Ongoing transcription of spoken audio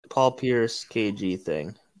Paul Pierce KG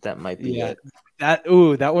thing. That might be it.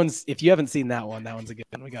 That one's, if you haven't seen that one's a good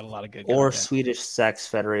one. We got a lot of good Or content. Swedish Sex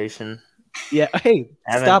Federation. Yeah. Hey,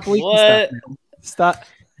 stop leaking stuff, man. Stop.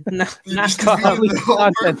 Not Stop leaking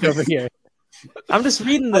content over here. I'm just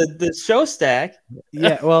reading the show stack.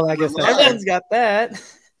 Yeah, well, I guess everyone's got that.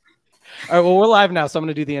 All right, well, we're live now, so I'm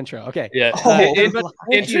going to do the intro. Okay. Yeah.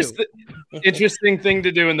 Interesting thing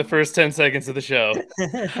to do in the first 10 seconds of the show.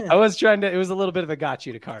 I was trying to, it was a little bit of a got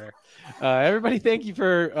you to Carter. Everybody, thank you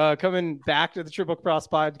for coming back to the Triple Cross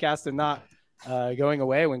podcast and not going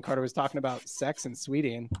away when Carter was talking about sex and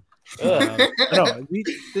Sweden. No, this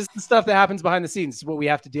is the stuff that happens behind the scenes. It's what we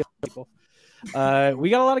have to deal with, people.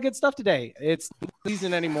 We got a lot of good stuff today. It's not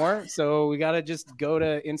season anymore, so we got to just go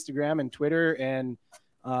to Instagram and Twitter and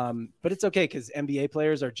but it's okay because NBA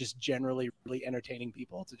players are just generally really entertaining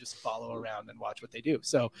people to just follow around and watch what they do.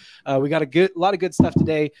 So we got a lot of good stuff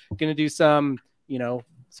today. Going to do some file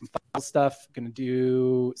stuff. Going to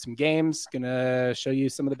do some games. Going to show you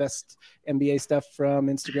some of the best NBA stuff from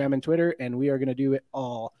Instagram and Twitter, and we are going to do it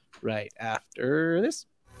all right after this.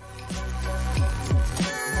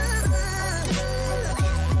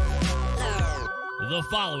 The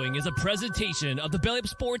following is a presentation of the Belly Up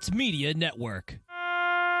Sports Media Network.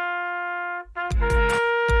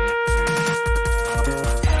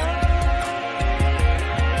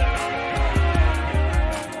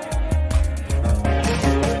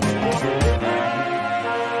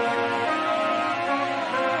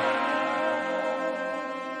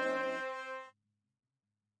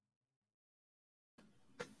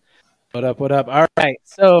 What up? All right.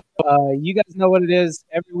 So you guys know what it is.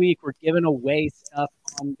 Every week we're giving away stuff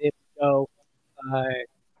on this show.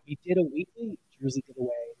 We did a weekly jersey giveaway.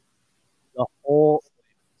 The whole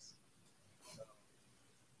playoffs. So,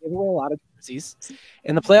 give away a lot of jerseys.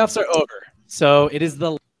 And the playoffs are over. So it is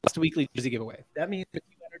the last weekly jersey giveaway. That means if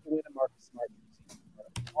you entered to win a Marcus Smart jersey,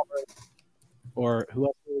 or who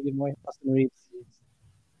else were we giving away? Austin Reeves.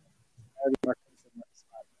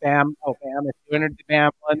 Bam. Oh, Bam. If you entered the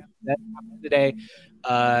Bam one, that happened today.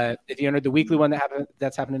 If you entered the weekly one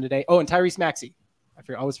that's happening today. Oh, and Tyrese Maxey. I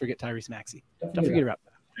always forget Tyrese Maxey. Don't forget about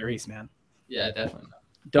that. Tyrese, man. Yeah, definitely.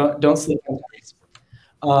 Don't sleep on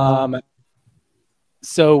Tyrese.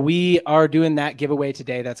 So we are doing that giveaway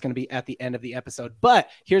today. That's going to be at the end of the episode. But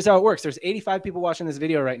here's how it works. There's 85 people watching this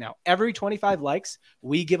video right now. Every 25 likes,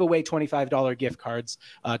 we give away $25 gift cards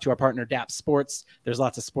to our partner, DAP Sports. There's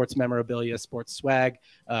lots of sports memorabilia, sports swag,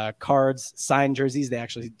 cards, signed jerseys. They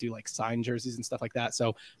actually do like signed jerseys and stuff like that.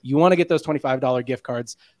 So you want to get those $25 gift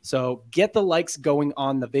cards. So get the likes going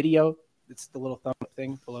on the video. It's the little thumb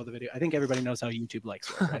thing below the video. I think everybody knows how YouTube likes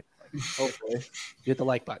work, right? Hopefully. You hit the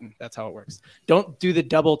like button. That's how it works. Don't do the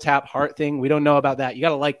double tap heart thing. We don't know about that. You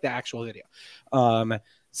got to like the actual video.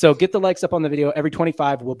 So get the likes up on the video. Every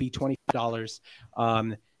 25 will be $25.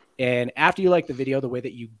 And after you like the video, the way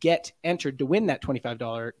that you get entered to win that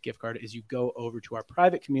 $25 gift card is you go over to our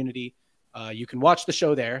private community. You can watch the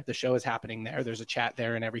show there. The show is happening there. There's a chat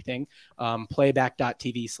there and everything.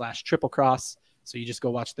 Playback.tv/triplecross. So you just go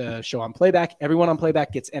watch the show on Playback. Everyone on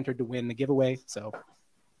Playback gets entered to win the giveaway. So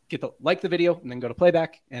like the video and then go to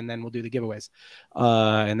Playback, and then we'll do the giveaways.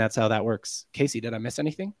 And that's how that works. Casey, did I miss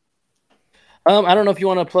anything? I don't know if you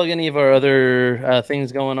want to plug any of our other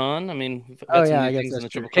things going on. I mean, we've got some I new guess things in that's the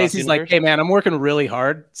true. Triple Cross Casey's universe. like, hey man, I'm working really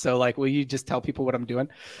hard. So like, will you just tell people what I'm doing?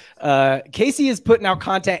 Casey is putting out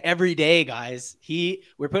content every day, guys.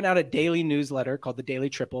 We're putting out a daily newsletter called the Daily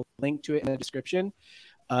Triple. Link to it in the description.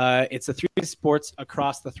 It's the three biggest sports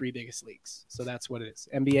across the three biggest leagues. So that's what it is.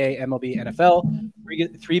 NBA, MLB, NFL,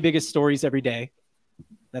 three biggest stories every day.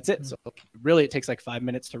 That's it. So really it takes like 5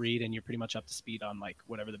 minutes to read and you're pretty much up to speed on like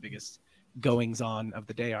whatever the biggest goings on of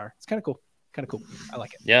the day are. It's kind of cool. I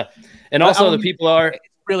like it. Yeah. And also the people are it's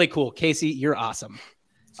really cool. Casey, you're awesome.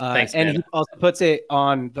 Thanks, and man. he also puts it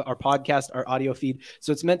on our podcast, our audio feed.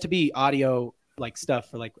 So it's meant to be audio like stuff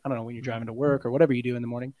for like, I don't know, when you're driving to work or whatever you do in the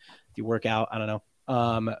morning. If you work out, I don't know.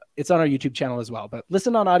 It's on our YouTube channel as well, but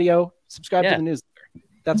listen on audio, subscribe to the newsletter.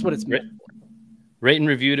 That's what it's meant for. Rate and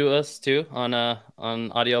review to us too on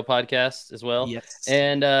audio podcasts as well. Yes.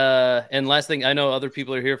 And last thing, I know other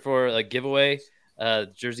people are here for a giveaway,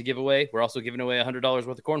 jersey giveaway. We're also giving away $100 worth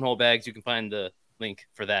of cornhole bags. You can find the link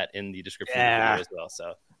for that in the description of the video as well.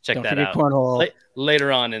 So check that out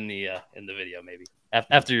later on in the video, maybe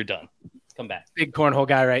after you're done. Come back. Big cornhole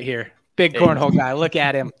guy right here. Big cornhole guy. Look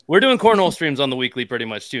at him. We're doing cornhole streams on the weekly pretty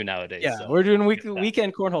much too nowadays. Yeah, so. we're doing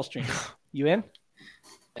weekend cornhole streams. You in?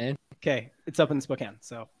 In. Okay, it's up in Spokane.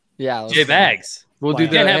 So yeah, J Bags. We'll do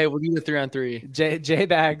the 3-on-3. J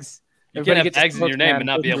Bags. You can't have bags in your name and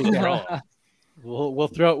not be able to roll. We'll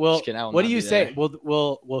throw. Just kidding, I will What do not you be say? there.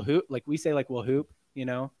 We'll hoop. Like we say, like we'll hoop. You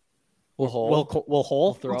know. We'll hole. We'll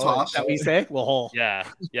hole. Throw We'll toss. Is that what you say? We'll hole. Yeah.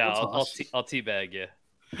 That's I'll teabag you.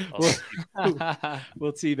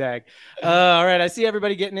 We'll teabag. All right. I see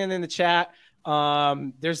everybody getting in the chat.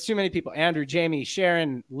 There's too many people. Andrew, Jamie,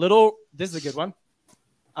 Sharon, Little. This is a good one.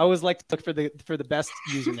 I always like to look for the best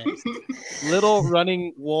usernames. Little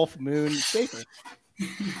Running Wolf Moon Schaefer.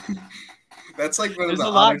 That's like one There's of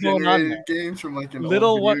the a lot going on auto-generated games from like an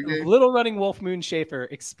Little old video game. Little Running Wolf Moon Schaefer.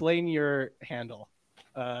 Explain your handle.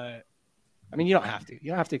 I mean, you don't have to. You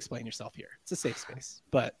don't have to explain yourself here. It's a safe space.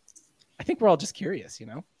 But I think we're all just curious, you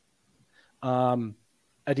know.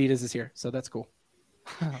 Adidas is here, so that's cool.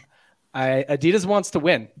 Adidas wants to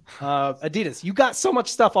win. Adidas, you got so much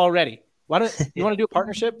stuff already. Why don't you want to do a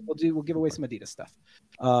partnership? We'll give away some Adidas stuff.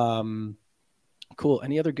 Cool.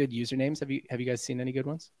 Any other good usernames? Have you guys seen any good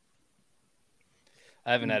ones?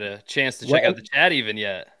 I haven't had a chance to check out the chat even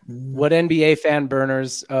yet. What NBA fan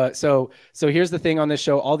burners? So here's the thing on this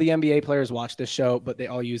show. All the NBA players watch this show, but they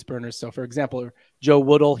all use burners. So for example, Joe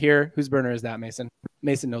Woodall here. Whose burner is that, Mason?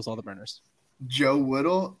 Mason knows all the burners. Joe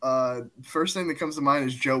Woodall. First thing that comes to mind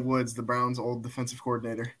is Joe Woods, the Browns' old defensive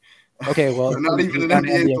coordinator. Okay, well, Not even an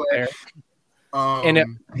NBA player.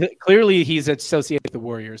 Clearly he's associated with the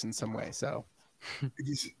Warriors in some way. So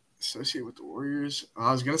He's associated with the Warriors.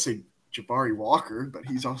 I was gonna say Jabari Walker, but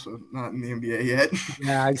he's also not in the NBA yet.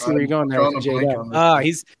 yeah, I see where you're going there. Drawing With a blank J-Dub. on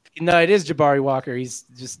this. It is Jabari Walker. He's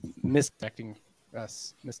just misdirecting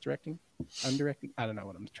us. Undirecting? I don't know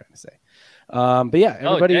what I'm trying to say. But yeah,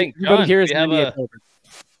 everybody here is an NBA player.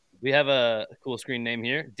 We have a cool screen name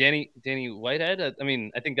here, Danny Whitehead. I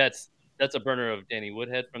mean, I think that's a burner of Danny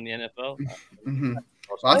Woodhead from the NFL. Mm-hmm.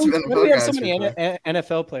 Lots of NFL We have guys so many who play.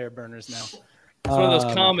 NFL player burners now. It's one of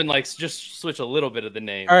those common, like, just switch a little bit of the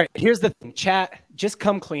name. All right, here's the thing. Chat, just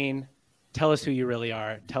come clean. Tell us who you really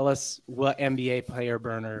are. Tell us what NBA player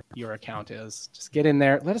burner your account is. Just get in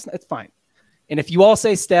there. Let us know. It's fine. And if you all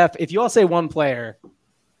say Steph, if you all say one player,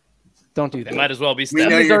 don't do that. It might as well be We Steph.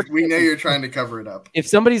 know you're trying to cover it up. If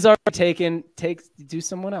somebody's already taken, do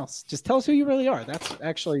someone else. Just tell us who you really are. That's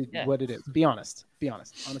actually what it is. Be honest. Be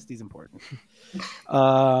honest. Honesty is important.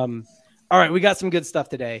 All right, we got some good stuff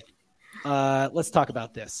today. Let's talk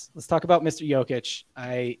about this. Let's talk about Mr. Jokic.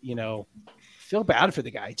 I feel bad for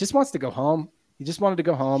the guy. He just wants to go home. He just wanted to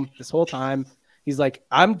go home this whole time. He's like,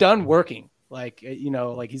 I'm done working.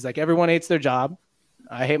 He's like, everyone hates their job.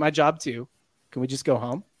 I hate my job too. Can we just go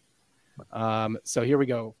home? So here we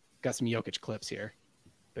go. Got some Jokic clips here.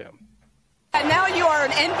 Boom. And now you are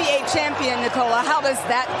an NBA champion, Nikola. How does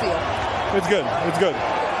that feel? It's good. It's good.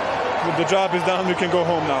 The job is done. We can go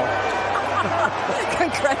home now.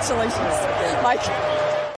 Congratulations, Mike.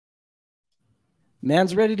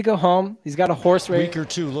 Man's ready to go home. He's got a horse race. Week or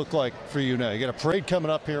two look like for you now? You got a parade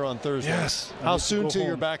coming up here on Thursday. Yes. How soon till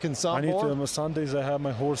you're back in Southport? I need to. On Sundays, I have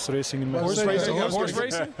my horse racing in my Horse racing. Horse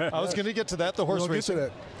racing. I was going to get to that. The horse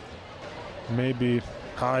racing. Maybe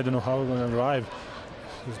I don't know how we're going to arrive.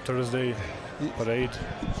 It's Thursday parade.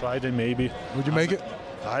 Friday maybe. Would you make it?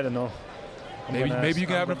 I don't know. Maybe you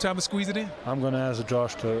can have enough time to squeeze it in. I'm going to ask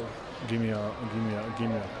Josh to give me a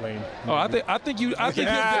plane. Oh, I think he'll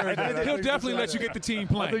definitely let you get the team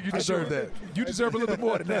plane. I think you deserve that. You deserve a little bit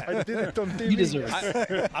more than that. I did it on TV. You deserve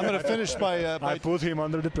it. I'm going to finish by I put him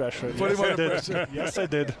under the pressure. Put him under pressure. Yes, I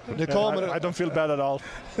did. Nicole, I don't feel bad at all.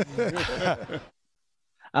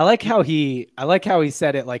 I like how he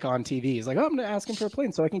said it like on TV. He's like, oh, I'm going to ask him for a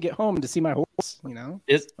plane so I can get home to see my horse,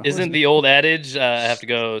 Isn't the old adage, I have to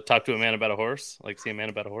go talk to a man about a horse? Like see a man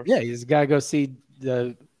about a horse? Yeah, he's got to go see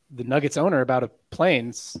the Nuggets owner about a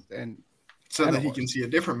plane so that he can see a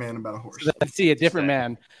different man about a horse. See a different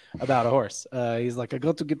man about a horse. He's like, I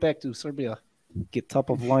got to get back to Serbia, get top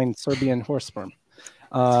of line Serbian horse sperm.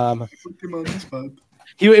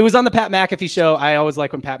 It was on the Pat McAfee show. I always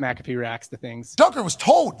like when Pat McAfee reacts to things. Tucker was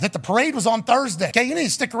told that the parade was on Thursday. Okay, you need to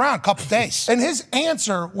stick around a couple days. And his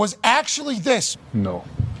answer was actually this. No.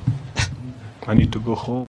 I need to go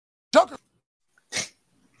home. Tucker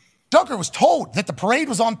was told that the parade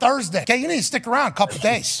was on Thursday. Okay, you need to stick around a couple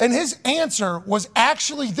days. And his answer was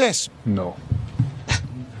actually this. No.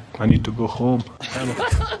 I need to go home.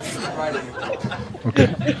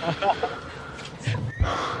 Okay.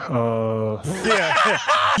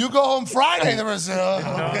 You go home Friday. There was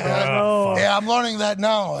yeah, I'm learning that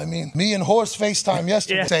now. I mean, me and Horse FaceTime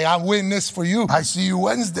yesterday. I win this for you. I see you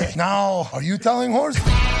Wednesday. Now, are you telling Horse?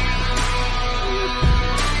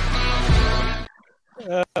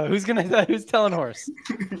 Who's telling Horse?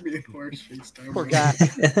 Me and Horse FaceTime. Poor guy.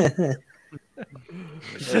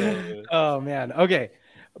 Oh man. Okay.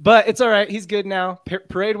 But it's all right. He's good now.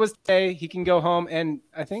 Parade was today. He can go home, and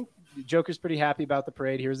I think Joker's pretty happy about the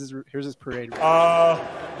parade. Here's his parade.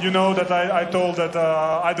 You know that I told that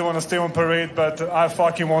I don't want to stay on parade, but I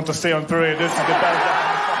fucking want to stay on parade. This is the best day of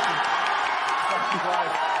my fucking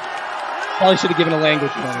life. Probably should have given a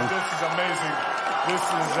language warning. This is amazing. This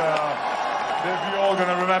is we're all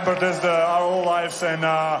gonna remember this our whole lives, and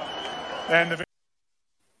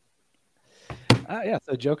yeah.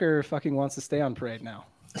 So Joker fucking wants to stay on parade now.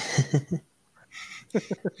 The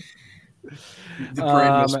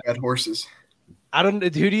parade misfed horses. Who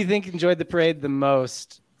do you think enjoyed the parade the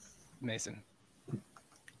most, Mason?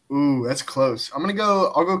 Ooh, that's close. I'll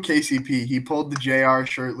go KCP. He pulled the JR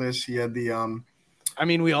shirtless. He had the I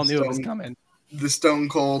mean, we all knew it was coming. The Stone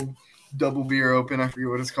Cold double beer open. I forget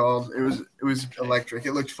what it's called. It was electric.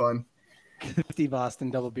 It looked fun. Steve Austin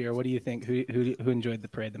double beer. What do you think? Who enjoyed the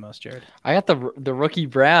parade the most, Jared? I got the rookie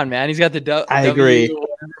Brown, man. He's got the I agree.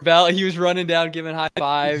 belt. He was running down, giving high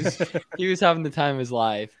fives. He was having the time of his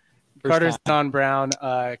life. Carter's on Brown.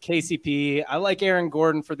 KCP. I like Aaron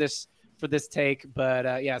Gordon for this take,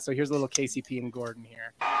 but yeah. So here's a little KCP and Gordon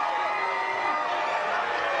here.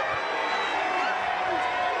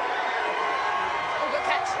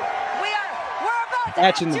 We're about to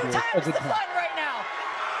have 2 times the fun right now.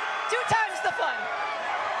 2 times the fun.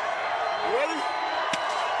 Ready?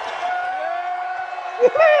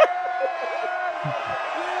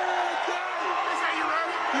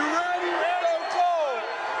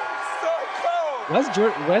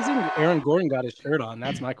 Where's Aaron Gordon got his shirt on?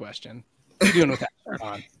 That's my question. What are you doing with that shirt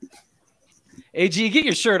on? AG, get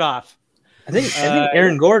your shirt off. I think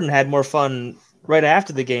Aaron Gordon had more fun right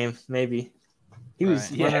after the game. Maybe he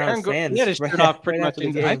was. Yeah, Aaron Gordon. He had his shirt off pretty much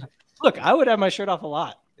in the game. Look, I would have my shirt off a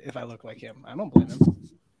lot if I looked like him. I don't blame him.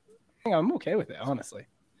 I'm okay with it, honestly.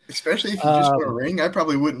 Especially if you just won a ring, I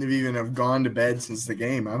probably wouldn't have even have gone to bed since the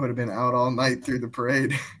game. I would have been out all night through the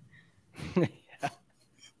parade.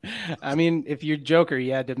 I mean, if you're Joker,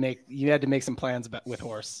 you had to make some plans with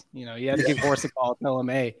Horse. You know, you had to give Horse a call, tell him,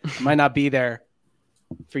 hey, I might not be there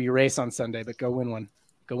for your race on Sunday, but go win one.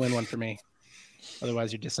 Go win one for me.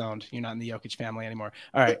 Otherwise, you're disowned. You're not in the Jokic family anymore.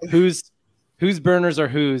 All right, whose burners are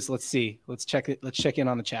whose? Let's see. Let's check it. Let's check in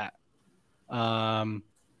on the chat.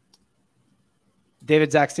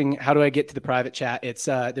 David's asking, how do I get to the private chat? It's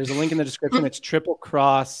there's a link in the description. It's Triple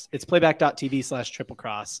Cross. It's playback.tv/Triple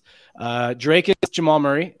Cross. Drake is Jamal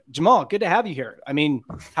Murray. Jamal, good to have you here. I mean,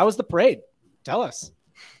 how was the parade? Tell us.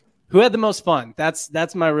 Who had the most fun?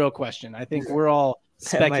 That's my real question. I think we're all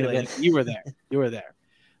speculating. You were there. You were there.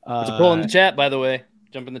 Put a poll in the chat, by the way.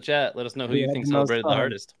 Jump in the chat. Let us know who you think celebrated the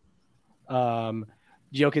hardest.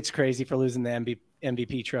 Jokic's crazy for losing the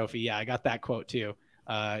MVP trophy. Yeah, I got that quote too.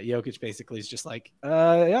 Jokic basically is just like,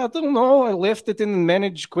 yeah, I don't know. I left it in the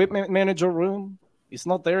equipment manager room. It's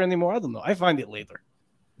not there anymore. I don't know. I find it later.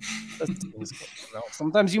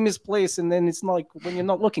 Sometimes you misplace, and then it's not like when you're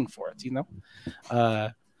not looking for it, you know?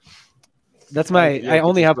 That's my. I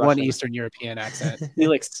only have one Eastern European accent.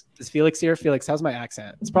 Felix, is Felix here? Felix, how's my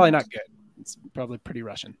accent? It's probably not good. It's probably pretty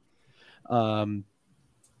Russian.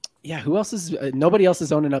 Yeah. Who else is? Nobody else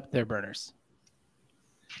is owning up their burners.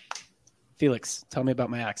 Felix, tell me about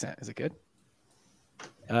my accent. Is it good?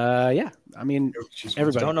 Yeah. I mean,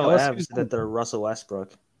 everybody. Don't know Evs that they're Russell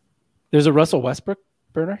Westbrook. There's a Russell Westbrook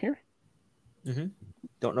burner here. Mm-hmm.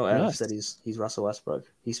 Don't know Evs that he's Russell Westbrook.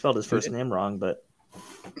 He spelled his first name wrong, but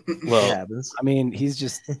well, it happens. I mean, he's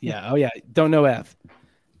just yeah. Oh yeah. Don't know Ev.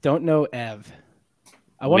 Don't know Ev.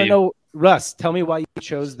 I want to know, Russ. Tell me why you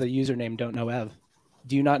chose the username Don't Know Ev.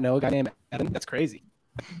 Do you not know a guy named Evan? That's crazy.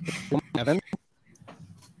 Evan.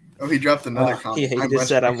 Oh, he dropped another comment. Yeah, he just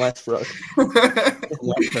said I'm Westbrook.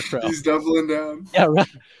 He's doubling down. Yeah,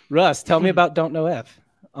 Russ, tell me about Don't Know Ev.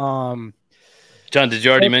 John, did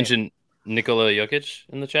you already mention Nikola Jokic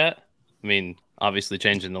in the chat? I mean, obviously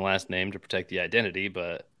changing the last name to protect the identity,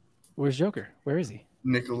 but where's Joker? Where is he?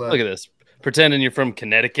 Nikola. Look at this. Pretending you're from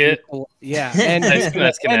Connecticut. Yeah, and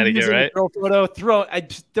that's Connecticut, right? Girl photo.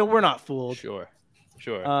 We're not fooled. Sure.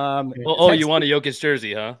 You want a Jokic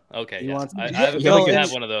jersey, huh? Okay. You can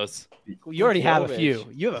have one of those. You already have a few.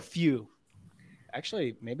 You have a few.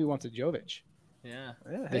 Actually, maybe wants a Jovic. Yeah.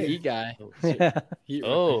 The Heat guy.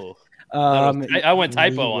 I went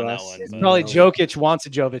typo on that one. It's probably Jokic wants a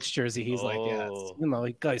Jovic jersey. He's like, yeah,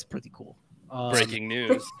 the guy's pretty cool. Breaking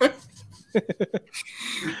news.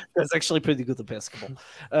 That's actually pretty good at basketball.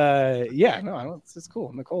 It's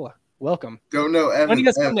cool. Nikola, welcome. Don't know Evan.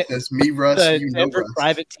 Says me, Russ. You know Russ.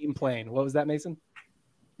 Private team plane. What was that, Mason?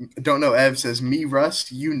 Don't know Ev says me,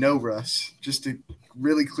 Russ. You know Russ. Just to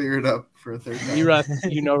really clear it up for a third time.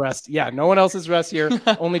 You know Russ. Yeah, no one else is Russ here.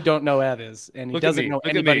 Only don't know Ev is, and he doesn't know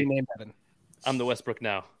anybody named Evan. I'm the Westbrook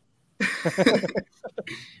now.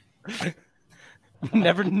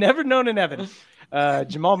 Never known an Evan.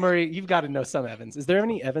 Jamal Murray, you've got to know some Evans. Is there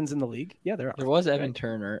any Evans in the league? Yeah, there are. There was Evan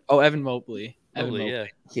Turner. Oh, Evan Mobley.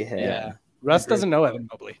 Yeah. Russ doesn't know Evan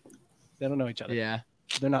Mobley. They don't know each other. Yeah.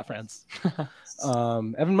 They're not friends.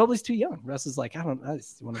 Evan Mobley's too young. Russ is like, I don't know.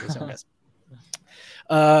 He's one of those young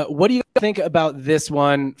guys. What do you think about this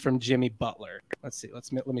one from Jimmy Butler? Let's see.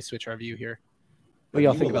 Let me switch our view here. What do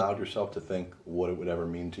y'all think about? Have you allowed yourself to think what it would ever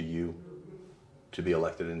mean to you to be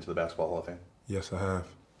elected into the Basketball Hall of Fame? Yes, I have.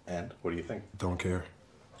 And what do you think? Don't care.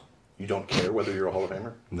 You don't care whether you're a Hall of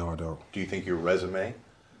Famer? No, I don't. Do you think your resume?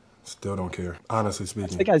 Still don't care. Honestly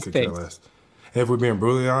speaking, the guy's could care face. less. If we're being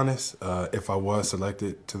brutally honest, if I was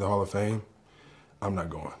selected to the Hall of Fame, I'm not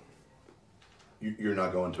going. You're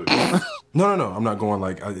not going to a No, I'm not going.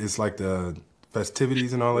 Like, it's like the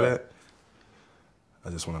festivities and all of that. I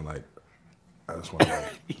just want to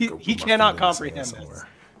he cannot comprehend this.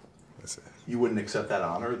 That's it. You wouldn't accept that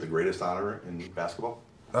honor, the greatest honor in basketball?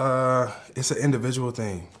 It's an individual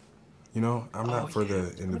thing. You know, I'm not for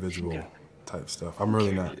the individual type stuff. I'm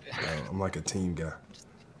really not. I'm like a team guy.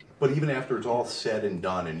 But even after it's all said and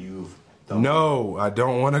done and you've done No, I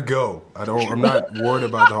don't want to go. I'm not worried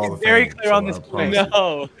about the Hall of Fame. Very clear on this point.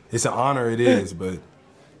 No. It's an honor, it is, but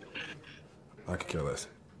I could care less.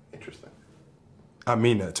 Interesting. I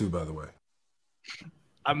mean that too, by the way.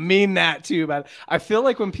 I mean that too, but I feel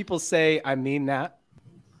like when people say I mean that,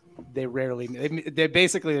 they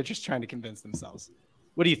basically are just trying to convince themselves.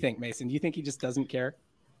 What do you think, Mason? Do you think he just doesn't care?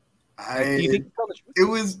 It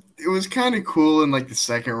was kind of cool in like the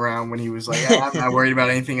second round when he was like, I'm not worried about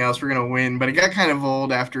anything else. We're going to win. But it got kind of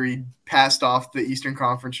old after he passed off the Eastern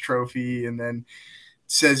Conference trophy and then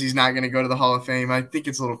says he's not going to go to the Hall of Fame. I think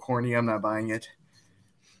it's a little corny. I'm not buying it.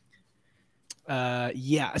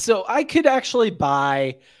 Yeah. So I could actually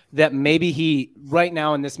buy that maybe he right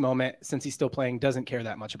now in this moment, since he's still playing, doesn't care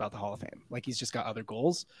that much about the Hall of Fame. Like he's just got other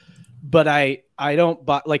goals. But I don't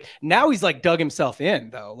buy, like now he's like dug himself in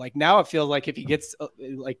though. Like now it feels like if he gets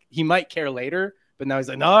like he might care later, but now he's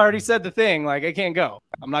like, no, I already said the thing. Like I can't go.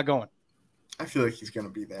 I'm not going. I feel like he's going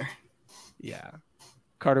to be there. Yeah.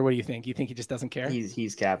 Carter, what do you think? You think he just doesn't care?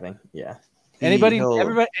 He's capping. Yeah. Anybody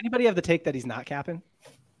have the take that he's not capping?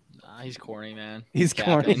 Nah, he's corny, man. He's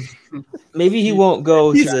corny. Maybe he won't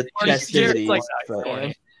go to the festivities. Like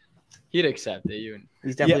he'd accept it.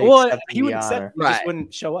 He's definitely he would accept it, just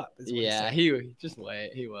wouldn't show up. Yeah, he would just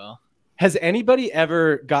wait. He will. Has anybody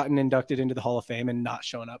ever gotten inducted into the Hall of Fame and not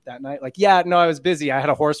shown up that night? Like, yeah, no, I was busy. I had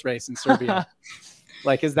a horse race in Serbia.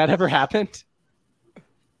 Like, has that ever happened?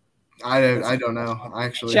 I don't know.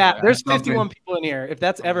 Actually, chat. There's 51 people in here. If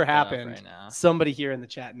that's ever happened, somebody here in the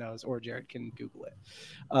chat knows, or Jared can Google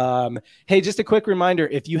it. Hey, just a quick reminder: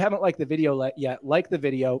 if you haven't liked the video yet, like the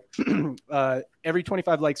video. Every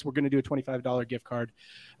 25 likes, we're going to do a $25 gift card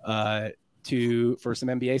for some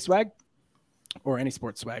NBA swag or any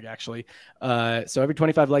sports swag, actually. So every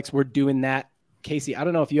 25 likes, we're doing that. Casey, I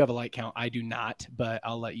don't know if you have a like count. I do not, but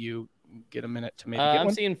I'll let you get a minute to maybe get I'm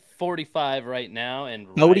one. seeing 45 right now and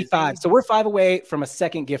 45. So we're 5 away from a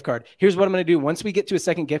second gift card. Here's what I'm going to do. Once we get to a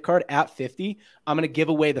second gift card at 50, I'm going to give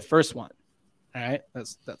away the first one. All right.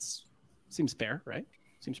 That's seems fair, right?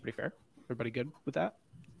 Seems pretty fair. Everybody good with that?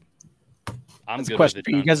 I'm good question with it,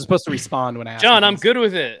 for you. You guys are supposed to respond when I ask. John, I'm good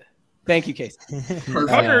with it. Thank you, Casey.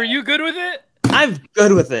 Carter, are you good with it? I'm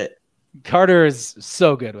good with it. Carter is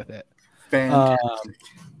so good with it.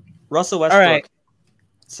 Russell Westbrook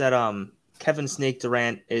said Kevin Snake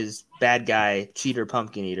Durant is bad guy, cheater,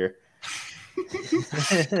 pumpkin eater.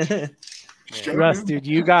 Russ, dude,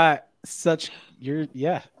 you got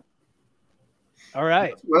all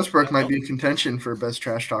right. Westbrook might be in contention for best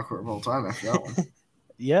trash talker of all time after that one.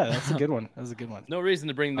 Yeah, that's a good one. No reason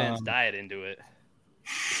to bring man's diet into it.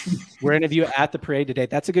 Were any of you at the parade today?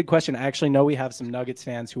 That's a good question. I actually know we have some Nuggets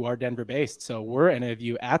fans who are Denver based. So were any of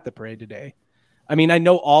you at the parade today? I mean, I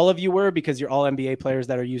know all of you were because you're all NBA players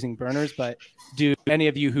that are using burners, but do any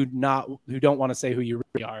of you who don't want to say who you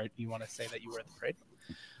really are, you want to say that you were at the parade?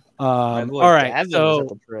 All right.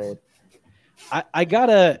 So I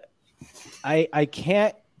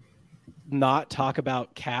can't not talk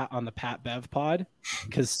about Cat on the Pat Bev pod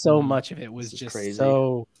because so much of it was just crazy.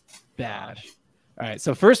 So bad. All right.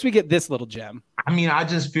 So first we get this little gem. I mean, I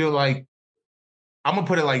just feel like I'm gonna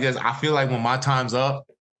put it like this. I feel like when my time's up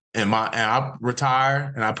and I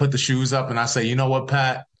retire and I put the shoes up and I say, you know what,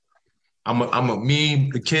 Pat, me,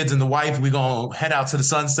 the kids and the wife, we're gonna head out to the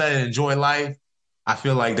sunset and enjoy life. I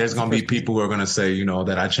feel like there's gonna be people who are gonna say, you know,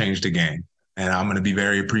 that I changed the game. and I'm going to be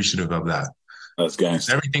very appreciative of that. That's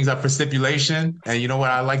gangster. Everything's up for stipulation, and you know what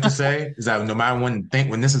I like to say is that no matter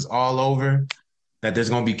when this is all over, that there's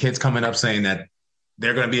going to be kids coming up saying that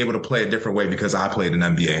they're going to be able to play a different way because I played in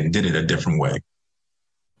NBA and did it a different way.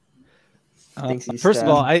 First of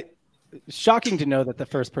all, shocking to know that the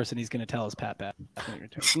first person he's going to tell is Pat Bat.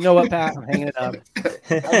 You know what, Pat? I'm hanging it up.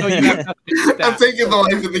 I know you have I'm taking the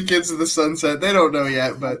life of the kids of the sunset. They don't know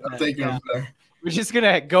yet, but I'm taking them there. We're just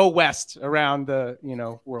going to go west around the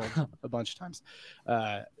world a bunch of times.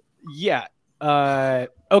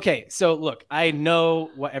 Okay, so look, I know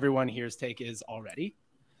what everyone here's take is already.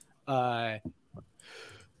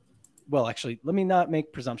 Well, actually, let me not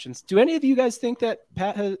make presumptions. Do any of you guys think that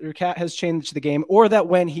Cat has changed the game, or that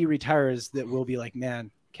when he retires, that we'll be like,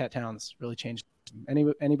 man, Cat Towns really changed?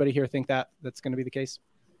 Anybody here think that that's going to be the case?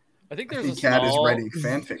 I think there's Cat is writing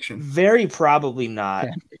fan fiction. Very probably not.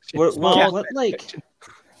 What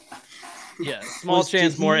Yeah, small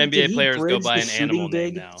chance more NBA players go by an animal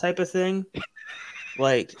name now. Type of thing.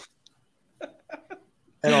 Like,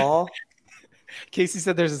 at all? Casey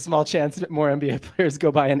said there's a small chance that more NBA players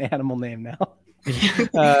go by an animal name now.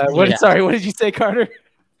 Sorry, what did you say, Carter?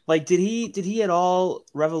 Like, did he at all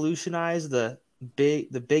revolutionize the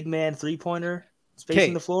big man 3-pointer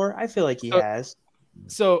spacing the floor? I feel like he has.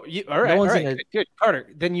 So, all right, good, Carter.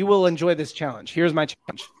 Then you will enjoy this challenge. Here's my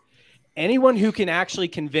challenge: anyone who can actually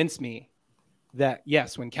convince me that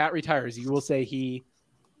yes, when Cat retires, you will say he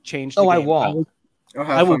changed. The game. I won't.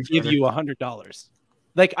 I will give you $100.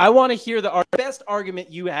 Like, I want to hear the best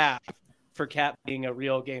argument you have for Cat being a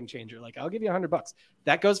real game changer. Like, I'll give you $100.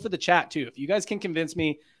 That goes for the chat too. If you guys can convince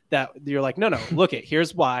me that you're like, no, look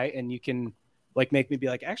here's why, and you can like make me be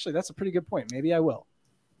like, actually, that's a pretty good point. Maybe I will.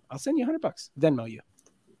 I'll send you $100. Venmo you.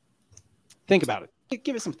 Think about it.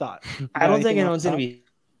 Give it some thought. I don't think anyone's gonna be.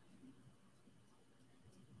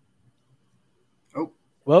 Oh,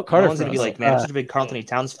 well, Carter. No one's gonna be like, man, I'm such a big Karl Anthony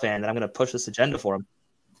Towns fan that I'm gonna push this agenda for him.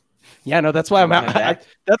 Yeah, no, that's why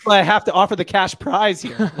that's why I have to offer the cash prize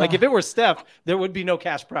here. Like, if it were Steph, there would be no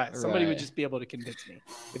cash prize. Somebody would just be able to convince me.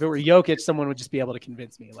 If it were Jokic, someone would just be able to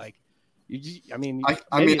convince me. Like, I mean,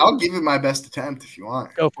 I'll give it my best attempt if you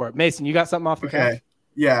want. Go for it, Mason. You got something off the cuff?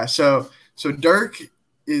 Yeah. So Dirk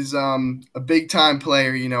is a big time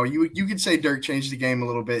player. You know, you could say Dirk changed the game a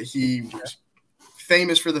little bit. He was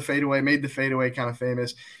famous for the fadeaway, made the fadeaway kind of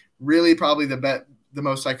famous. Really, probably the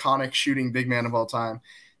most iconic shooting big man of all time.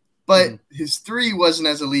 But his three wasn't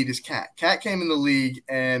as elite as Cat. Cat came in the league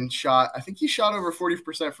and I think he shot over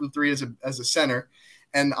 40% from three as a center.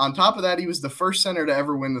 And on top of that, he was the first center to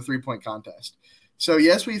ever win the 3-point contest. So,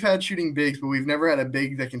 yes, we've had shooting bigs, but we've never had a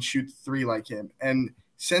big that can shoot three like him. And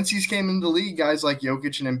since he's came into the league, guys like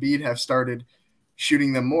Jokic and Embiid have started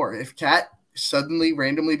shooting them more. If Cat suddenly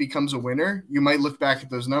randomly becomes a winner, you might look back at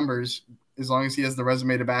those numbers, as long as he has the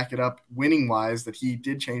resume to back it up winning-wise, that he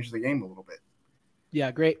did change the game a little bit. Yeah,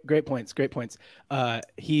 great points.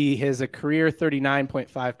 He has a career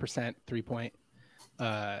 39.5% 3-point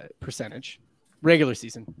percentage. Regular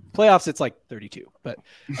season. Playoffs, it's like 32, but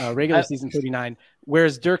regular season 39.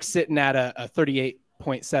 Whereas Dirk's sitting at a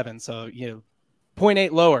 38.7, so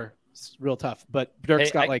 0.8 lower. It's real tough. But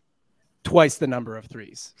Dirk's got like twice the number of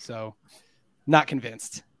threes, so not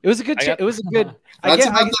convinced. It was a good. It was a good. That's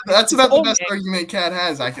about the best argument Cat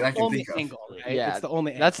has. I can think of. Angle, right? Yeah, it's the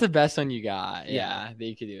only. That's the best one you got. Yeah, that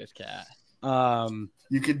you could do with Cat.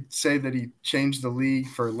 You could say that he changed the league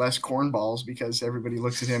for less cornballs because everybody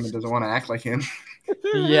looks at him and doesn't want to act like him.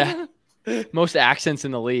 Yeah, most accents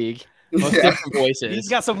in the league. Most different voices. He's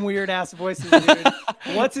got some weird ass voices, dude.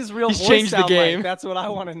 What's his real voice changed sound the game. Like? That's what I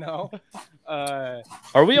want to know.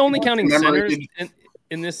 Are we only counting centers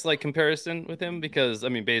in this like comparison with him? Because I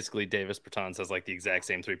mean, basically, Davis Bertans has like the exact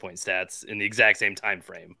same 3-point stats in the exact same time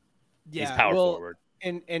frame. Yeah, he's power forward.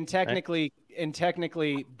 And technically,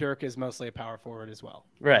 Dirk is mostly a power forward as well.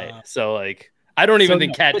 Right. So like, I don't even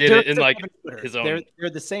think Cat did it in like his own. They're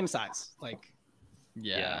the same size. Like,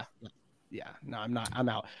 yeah. No, I'm not. I'm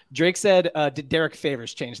out. Drake said, "Did Derek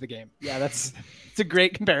Favors change the game?" Yeah, it's a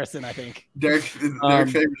great comparison. I think Derek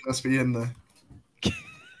Favors must be in the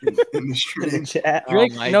stream chat.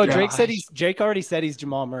 Drake, Drake already said he's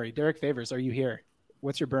Jamal Murray. Derek Favors, are you here?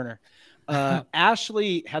 What's your burner?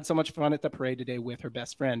 Ashley had so much fun at the parade today with her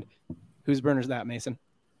best friend. Whose burner's that, Mason?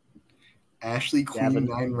 Ashley Queen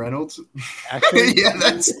 9 Reynolds. Actually, yeah,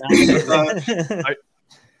 that's.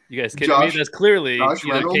 You guys kidding me? That's clearly either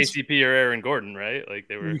KCP or Aaron Gordon, right? Like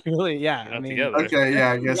they were really, yeah. I mean, together. Okay,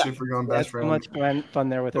 yeah. I guess if we're going best friend, so much fun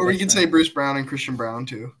there with. Or we can say Bruce Brown and Christian Brown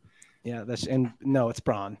too. Yeah, no, it's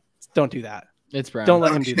Braun. Don't do that. It's Brown. Don't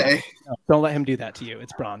let him do that. No, don't let him do that to you.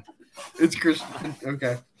 It's Braun. It's Christian.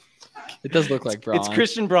 Okay. It does look like Braun. It's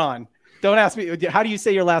Christian Braun. Don't ask me. How do you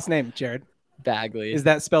say your last name, Jared? Bagley. Is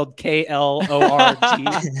that spelled Klorg?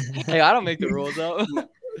 Hey, I don't make the rules up.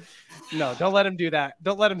 No, don't let him do that.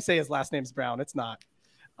 Don't let him say his last name's Brown. It's not.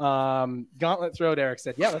 Gauntlet Throw Derek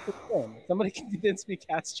said, yeah, that's the game. Somebody can convince me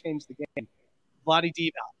Cats changed the game. Vladi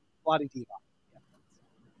Divac.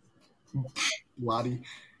 Vladi.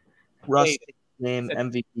 Russ name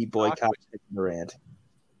MVP boycott Durant.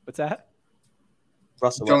 What's that?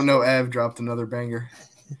 Russell Don't know Ev dropped another banger.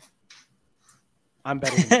 I'm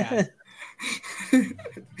better than Cat.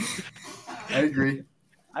 I agree.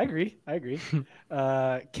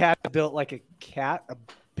 Cat built like a cat, a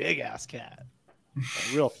big ass cat, a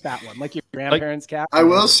real fat one, like your grandparents' cat. I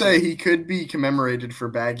will say he could be commemorated for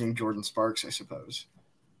bagging Jordan Sparks, I suppose.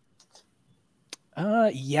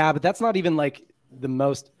 Yeah, but that's not even like the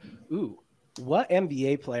most. Ooh, what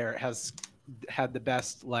NBA player has had the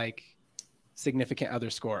best like significant other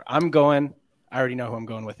score? I already know who I'm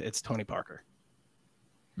going with. It's Tony Parker.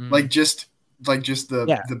 Like just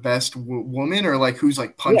the best woman, or like who's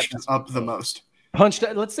like punched up the most?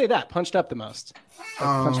 Let's say that punched up the most.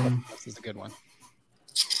 Punched up the most is a good one.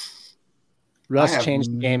 Russ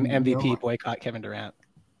changed the game. MVP boycott Kevin Durant.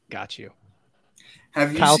 Got you.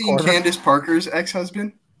 Have you seen Candace Parker's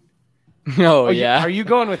ex-husband? Oh yeah. Are you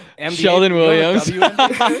going with NBA? Sheldon Williams?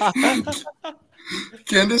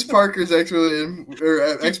 Candace Parker's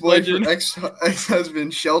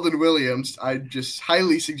ex-husband Sheldon Williams. I just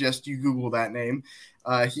highly suggest you Google that name.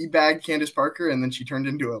 He bagged Candace Parker, and then she turned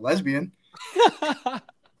into a lesbian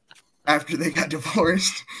after they got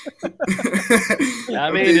divorced. Yeah,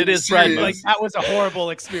 I mean, it is Pride Month. Like, that was a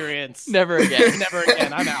horrible experience. Never again. Never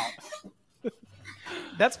again. I'm out.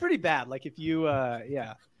 That's pretty bad. Like if you,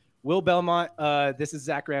 Will Belmont. This is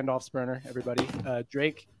Zach Randolph's burner. Everybody.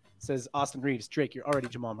 Drake says Austin Reeves. Drake, you're already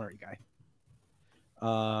Jamal Murray guy.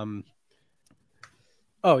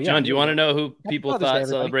 Oh yeah. John, do you want to know who people thought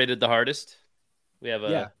celebrated the hardest? We have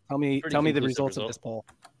a Tell me the results of this poll.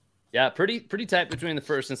 Yeah, pretty tight between the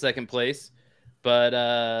first and second place,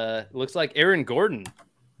 but looks like Aaron Gordon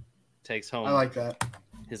takes home. I like that.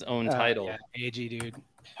 His own title. Yeah, AG dude.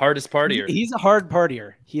 Hardest partier. He's a hard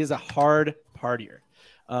partier. He is a hard partier.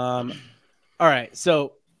 All right,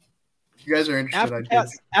 so you guys are interested.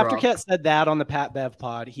 After Cat said that on the Pat Bev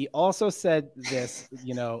pod, he also said this.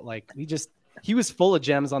 He was full of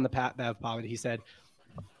gems on the Pat Bev pod. He said,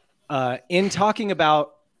 in talking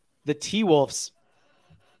about the T-Wolves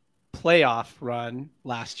playoff run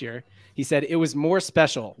last year, he said it was more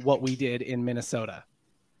special what we did in Minnesota.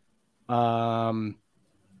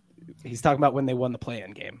 He's talking about when they won the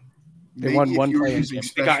play-in game. They won one play-in game.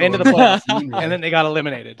 They got into the playoffs, and then they got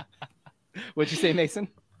eliminated. What'd you say, Mason?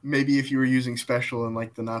 Maybe if you were using special in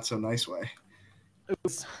like the not so nice way. It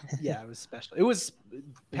was special. It was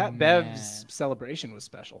Pat Bev's celebration was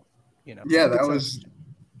special. Yeah, that was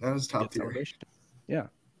top tier. Yeah. It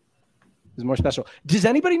was more special. Does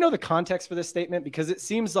anybody know the context for this statement? Because it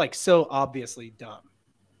seems like so obviously dumb,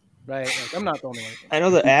 right? Like, I'm not the only one. I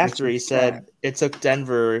know that after he said it took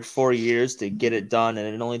Denver 4 years to get it done,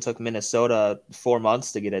 and it only took Minnesota 4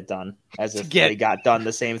 months to get it done, as if they got done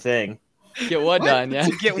the same thing. Get what done? Yeah.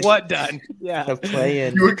 To get what done? Yeah. The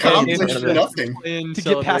play-in. You accomplished nothing. To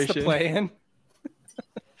get past the play-in.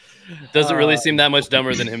 Does it really seem that much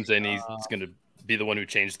dumber than him saying he's going to be the one who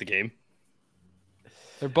changed the game?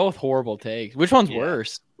 They're both horrible takes. Which one's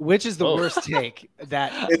worse? Which is the worst take?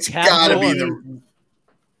 It's gotta be the.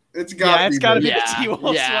 It's gotta be the T-Wolves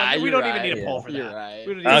one. We don't even need a poll for that. You're right.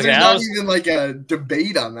 There's not even like a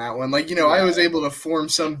debate on that one. Like, I was able to form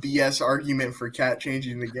some BS argument for Cat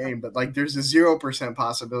changing the game, but like there's a 0%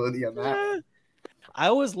 possibility on that. I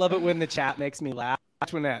always love it when the chat makes me laugh.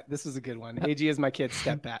 Watch when this is a good one. AG is my kid's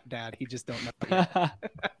stepdad. He just don't know.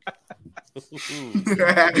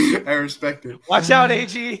 I respect it. Watch out,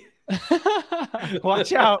 AG.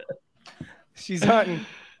 Watch out. She's hunting.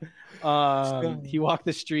 He walked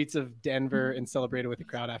the streets of Denver and celebrated with the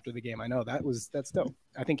crowd after the game. I know that's dope.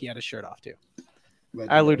 I think he had his shirt off too.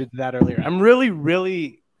 I alluded to that earlier. I'm really,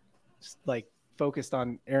 really like focused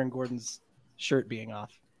on Aaron Gordon's shirt being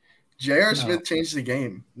off. J.R. Smith changed the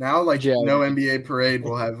game. Now, like no NBA parade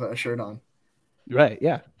will have a shirt on. Right?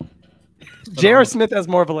 Yeah. J.R. Smith has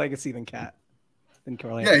more of a legacy than Cat. Than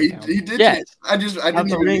Carly. Yeah, he did. Yeah. I didn't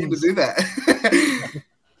even need to do that.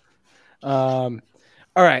 All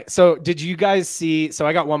right. So did you guys see? So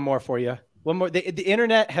I got one more for you. One more. The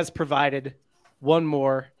internet has provided one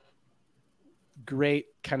more great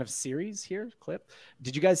kind of series here clip.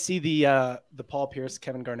 Did you guys see the Paul Pierce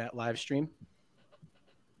Kevin Garnett live stream?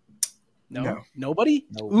 No. Nobody?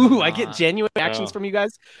 No. Ooh, I get genuine reactions from you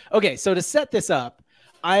guys. Okay, so to set this up,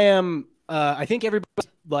 I think everybody's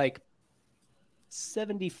like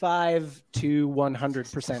 75 to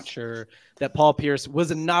 100% sure that Paul Pierce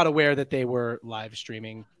was not aware that they were live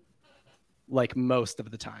streaming like most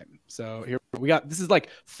of the time. So here we got, this is like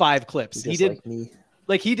 5 clips. He did he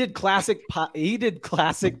did classic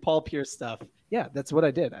Paul Pierce stuff. Yeah, that's what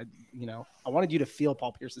I did. I wanted you to feel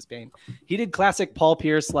Paul Pierce's pain. He did classic Paul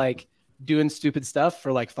Pierce, like doing stupid stuff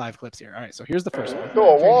for like 5 clips here. All right, so here's the first one.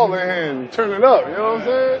 Throw a wall in and turn it up. You know what I'm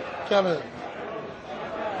saying? Kevin.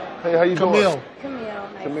 Hey, how you doing?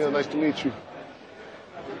 Camille, nice to meet you.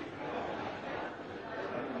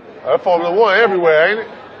 That's Formula One everywhere, ain't it?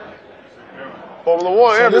 Formula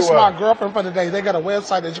One everywhere. This is my girlfriend for the day. They got a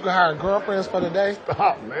website that you can hire girlfriends for the day.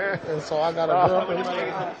 Stop, man. And so I got a girlfriend.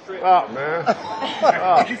 Stop, man.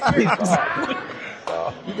 Stop.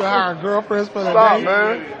 You can hire girlfriends for the Stop, day.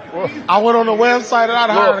 Man. I went on the website and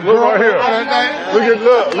I hired a Look girlfriend right for the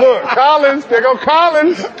day. Look, Collins. There go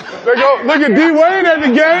Collins. There go. Look at D Wade at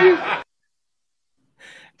the game.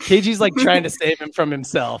 KG's like trying to save him from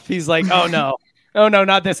himself. He's like, oh no,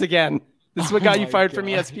 not this again. This is what got you fired from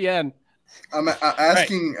ESPN. I'm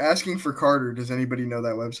asking for Carter. Does anybody know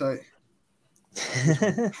that website?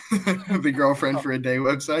 The girlfriend for a day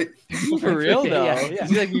website. For real though? Yeah. Is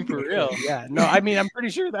he like me for real? Yeah. No, I mean I'm pretty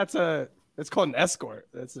sure that's called an escort.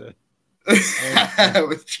 That's a. I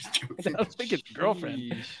was just joking. I don't think it's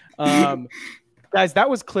girlfriend. Guys, that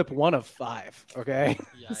was clip 1 of 5. Okay,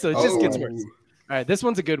 so it just gets worse. All right, this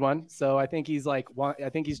one's a good one. So I think he's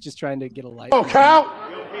just trying to get a light. Oh, Cal.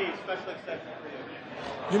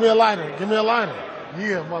 Give me a lighter.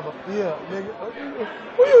 Yeah, mother. Yeah, nigga.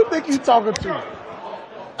 Who you think you talking to?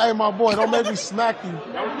 Hey, my boy, don't make me smack you.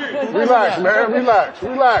 Relax, man. Relax,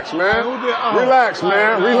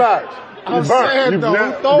 man. Relax. I'm saying, though,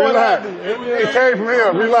 who throw it at me? It came from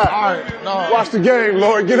here. Relax. All right, no. Watch the game,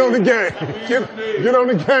 Lord. Get on the game. Get on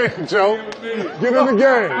the game, Joe. Get on the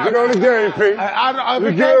game. Get on the game, Pete. You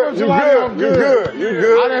good.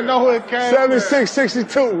 I didn't know who it came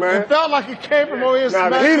 76-62, man. It felt like it came from over here. Now,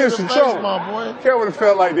 the Heat is in trouble. My boy. Care what it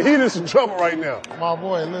felt like. The Heat is in trouble right now. My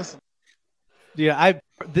boy, listen. Yeah,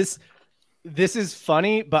 this is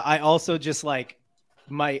funny, but I also just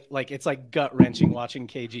it's like gut wrenching watching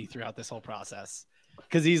KG throughout this whole process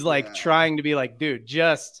because he's like trying to be like, dude,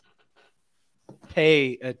 just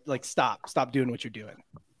stop doing what you're doing.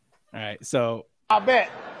 All right, so I bet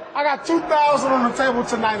I got $2,000 on the table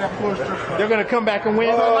tonight at Floor Strip Club. They're gonna come back and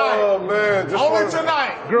win. Oh man, only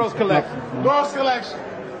tonight. Girls collection. Girls collection.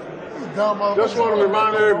 Just want to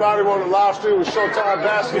remind everybody we're on the live stream with Showtime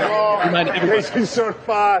Basketball. KC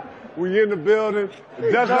certified. We in the building.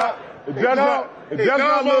 It does not look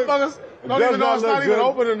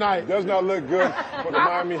open tonight. Does not look good for the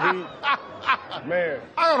Miami Heat. Man,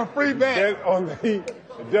 I got a free bet on the Heat.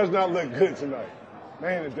 It does not look good tonight.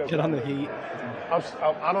 Man, it does. Get on the Heat.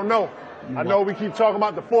 I don't know. I know we keep talking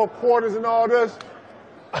about the 4 quarters and all this.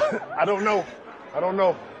 I don't know.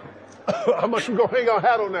 How much you gonna hang our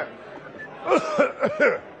hat on that?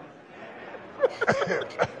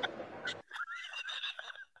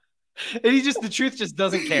 And the truth just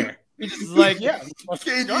doesn't care. He's just like, yeah. He's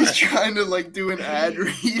trying to do an ad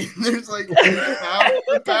read, and there's a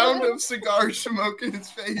pound of cigar smoke in his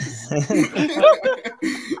face.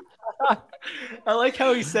 I like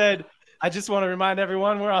how he said, I just want to remind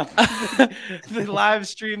everyone we're on the live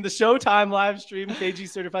stream, the Showtime live stream, KG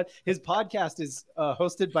certified. His podcast is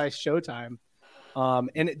hosted by Showtime.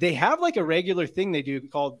 And they have a regular thing they do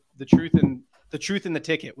called The Truth in the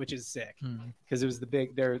Ticket, which is sick because it was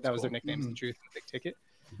that was their nickname, The Truth in the Big Ticket.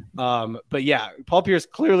 But yeah, Paul Pierce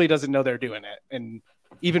clearly doesn't know they're doing it. And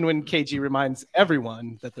even when KG reminds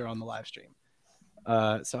everyone that they're on the live stream.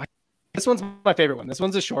 This one's my favorite one. This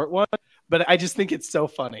one's a short one, but I just think it's so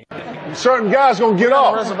funny. Certain guys gonna get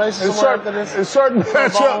off. In certain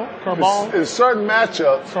matchups,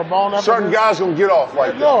 certain guys gonna get off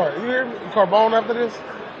like that. Lord, you hear me? Carbone after this?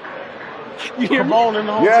 You hear Carbone in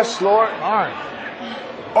the whole Yes, team? Lord. All right.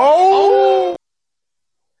 Oh!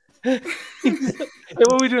 Hey,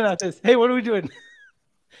 what are we doing after this? Hey, what are we doing?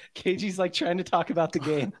 KG's trying to talk about the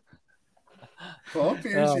game. Paul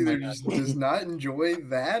Pierce either just does not enjoy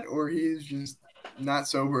that, or he's just not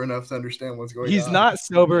sober enough to understand what's going on. He's not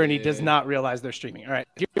sober, and he does not realize they're streaming. All right,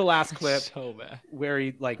 here's the last clip where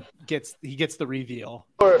he gets the reveal.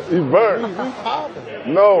 He's burnt.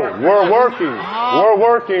 No, we're working.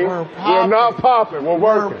 We're not popping. We're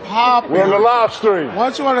working. We're popping. We're on the live stream. Why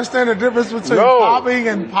don't you understand the difference between popping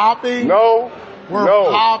and popping? No. We're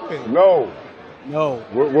popping. No. No.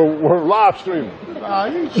 We're live streaming.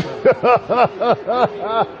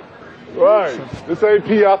 You Right. This ain't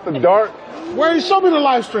pee out the dark. Where you show me the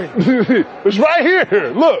live stream? It's right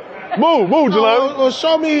here. Look. Move, Jelani. Well,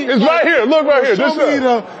 show me. It's right here. Look right here. Show me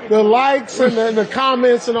the likes and the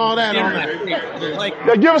comments and all that.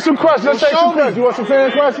 Yeah, give us some questions. Let's take some questions. You want some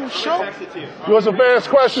fan questions? You want some fans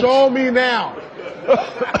questions? Show me now.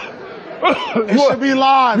 It should be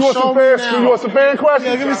live. You want some fans? You want some fan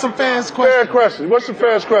questions? Yeah, give me some fans questions. Fan questions. What's some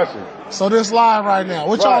fans questions? So this live right now.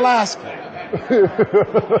 What y'all asking?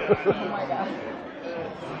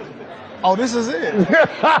 Oh, this is it.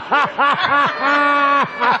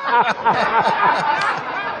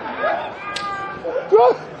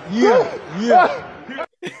 Yeah.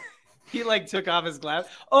 He like took off his glass.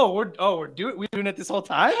 We're doing it this whole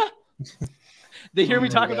time. They hear me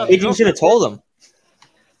talking about. You should have told him.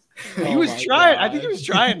 He was trying. I think he was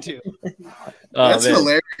trying to. That's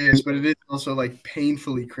hilarious, but it is also like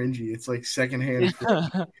painfully cringy. It's like secondhand.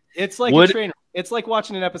 It's like a trainer. It's like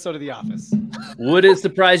watching an episode of The Office. Would it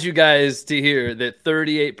surprise you guys to hear that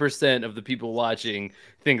 38% of the people watching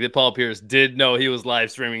think that Paul Pierce did know he was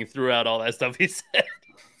live streaming throughout all that stuff he said?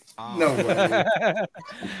 No way.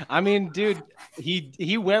 I mean, dude,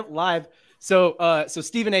 he went live. So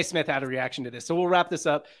Stephen A. Smith had a reaction to this. So we'll wrap this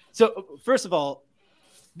up. So first of all,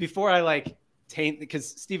 before I like taint, because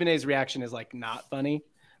Stephen A.'s reaction is like not funny.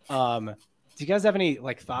 Do you guys have any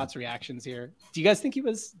like thoughts, reactions here? Do you guys think he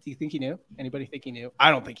was? Do you think he knew? Anybody think he knew?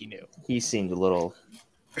 I don't think he knew. He seemed a little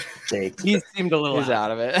fake. He seemed a little. He's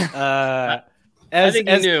out of it. I think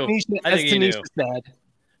he knew. Tanisha said,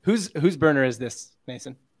 whose burner is this,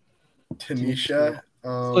 Mason? Tanisha.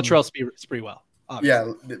 Latrell Sprewell.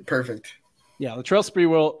 Obviously. Yeah, perfect. Yeah, Latrell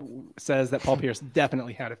Sprewell says that Paul Pierce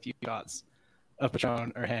definitely had a few shots of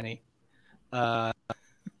Patron or Henny.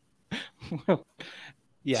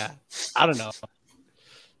 Yeah, I don't know.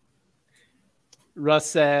 Russ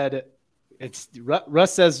said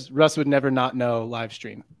Russ says Russ would never not know live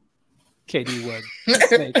stream. KD would.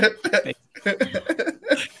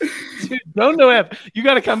 Dude, don't know him. You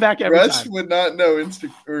got to come back every Russ time. would not know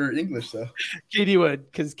English though. KD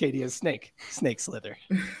would, because KD is snake slither.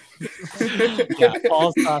 Yeah,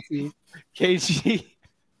 Paul Saucy, KG.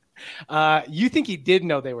 You think he did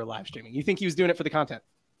know they were live streaming? You think he was doing it for the content?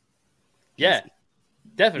 Yeah,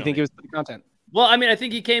 definitely. You think it was for the content? Well, I mean, I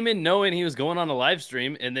think he came in knowing he was going on a live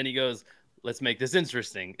stream, and then he goes, "Let's make this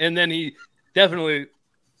interesting," and then he definitely.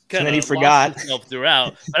 And then he forgot himself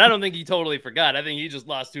throughout, but I don't think he totally forgot. I think he just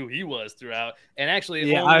lost who he was throughout. And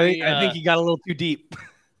actually, yeah, only, I think he got a little too deep.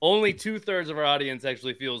 Only 2/3 of our audience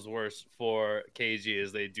actually feels worse for KG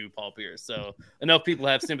as they do Paul Pierce. So enough people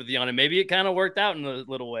have sympathy on him. Maybe it kind of worked out in a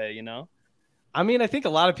little way, you know? I mean, I think a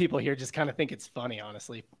lot of people here just kind of think it's funny,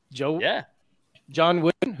 honestly. John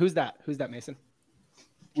Wooden, who's that? Who's that, Mason?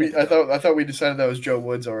 I thought we decided that was Joe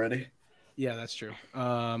Woods already. Yeah, that's true.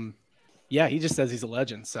 Yeah, he just says he's a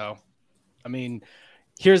legend. So, I mean,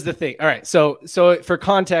 here's the thing. All right. So for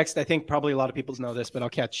context, I think probably a lot of people know this, but I'll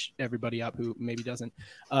catch everybody up who maybe doesn't.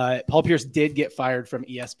 Paul Pierce did get fired from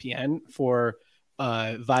ESPN for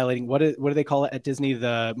violating, what do they call it at Disney?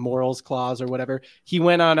 The morals clause or whatever. He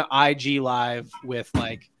went on IG Live with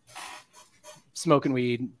like smoking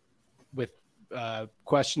weed with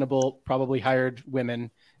questionable, probably hired women.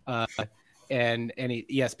 And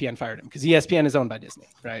ESPN fired him because ESPN is owned by Disney,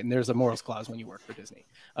 right? And there's a morals clause when you work for Disney.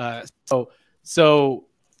 So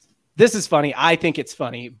this is funny. I think it's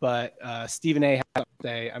funny, but Stephen A. has to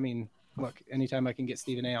say, I mean, look, anytime I can get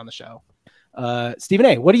Stephen A. on the show. Stephen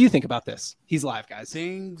A., what do you think about this? He's live, guys.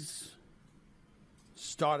 Things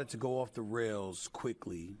started to go off the rails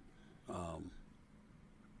quickly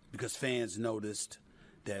because fans noticed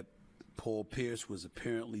that Paul Pierce was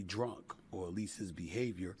apparently drunk, or at least his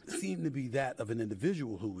behavior seemed to be that of an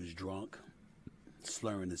individual who was drunk,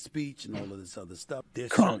 slurring his speech and all of this other stuff.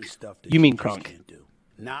 There's certain stuff that you just can't do.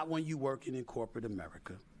 Not when you working in corporate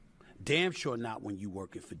America. Damn sure not when you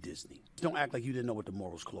working for Disney. Don't act like you didn't know what the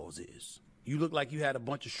morals clause is. You look like you had a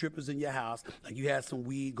bunch of strippers in your house, like you had some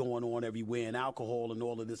weed going on everywhere and alcohol and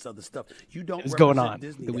all of this other stuff. You don't represent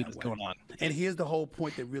Disney the weed was going on. And here's the whole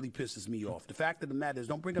point that really pisses me off. The fact of the matter is,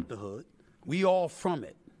 don't bring up the hood. We all from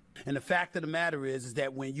it. And the fact of the matter is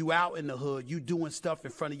that when you out in the hood, you doing stuff in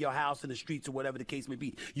front of your house in the streets or whatever the case may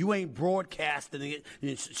be. You ain't broadcasting it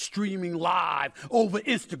and streaming live over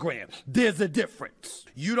Instagram. There's a difference.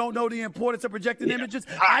 You don't know the importance of projecting images.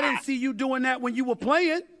 I didn't see you doing that when you were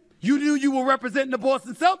playing. You knew you were representing the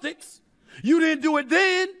Boston Celtics. You didn't do it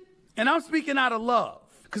then. And I'm speaking out of love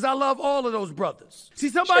because I love all of those brothers. See,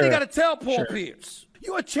 somebody got to tell Paul Pierce,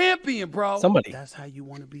 you're a champion, bro. Somebody. That's how you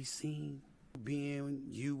want to be seen. being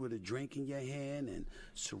you with a drink in your hand and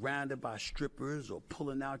surrounded by strippers or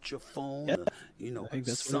pulling out your phone, or,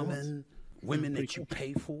 summon women that you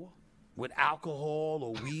pay for with alcohol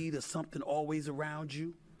or weed or something always around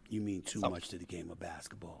you? You mean too much to the game of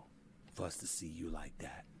basketball for us to see you like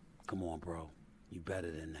that. Come on, bro. You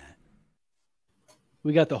better than that.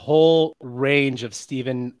 We got the whole range of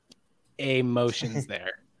Stephen A motions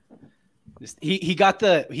there. He got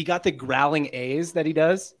the growling A's that he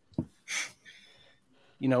does.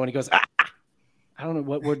 When he goes, I don't know,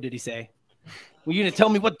 what word did he say? Well, you didn't tell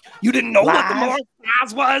me what you didn't know what the moral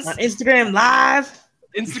clause was on Instagram Live.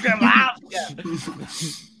 Yeah.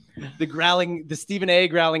 The Stephen A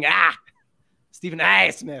growling Stephen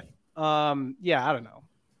A Smith. I don't know.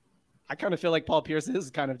 I kind of feel like Paul Pierce is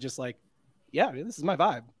kind of just like, this is my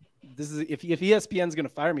vibe. This is if ESPN's going to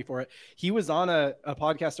fire me for it. He was on a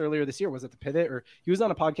podcast earlier this year. Was it the Pivot? Or he was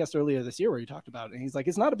on a podcast earlier this year where he talked about it. And he's like,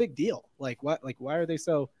 it's not a big deal. Like what? Like why are they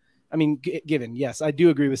so? I mean, given yes, I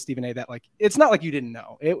do agree with Stephen A. that like it's not like you didn't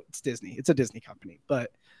know. It's Disney. It's a Disney company.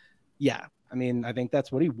 But yeah, I mean, I think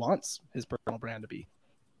that's what he wants his personal brand to be.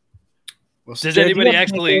 Well, does anybody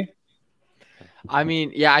actually? I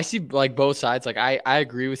mean, yeah, I see like both sides. Like I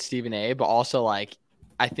agree with Stephen A. But also like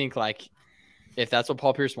I think like. If that's what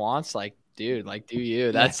Paul Pierce wants, like, dude, like, do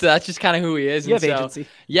you? That's just kind of who he is. You have agency.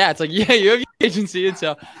 Yeah, it's like, yeah, you have agency. And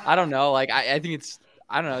so, I don't know. Like, I think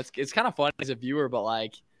I don't know. It's kind of fun as a viewer, but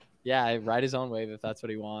like, yeah, ride his own wave if that's what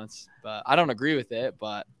he wants. But I don't agree with it.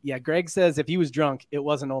 But yeah, Greg says if he was drunk, it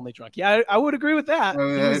wasn't only drunk. Yeah, I would agree with that.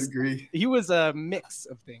 I agree. He was a mix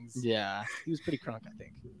of things. Yeah. He was pretty crunk, I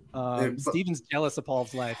think. Steven's jealous of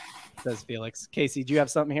Paul's life, says Felix. Casey, do you have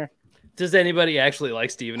something here? Does anybody actually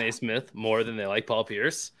like Stephen A. Smith more than they like Paul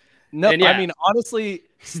Pierce? No, I mean, honestly,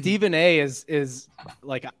 Stephen A. is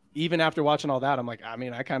like, even after watching all that, I'm like, I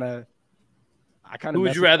mean, I kind of. Who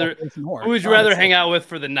would you rather hang out with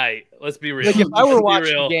for the night? Let's be real. Like if I were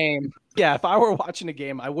watching a game, if I were watching a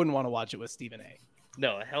game, I wouldn't want to watch it with Stephen A.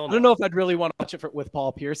 No, hell no. I don't know if I'd really want to watch it with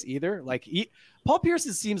Paul Pierce either. Like Paul Pierce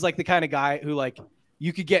seems like the kind of guy who like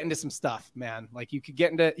you could get into some stuff, man. Like you could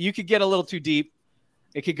get a little too deep.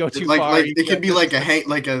 It could go too far. Like it could be like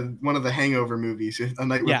one of the Hangover movies. A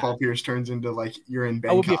night where Paul Pierce turns into like you're in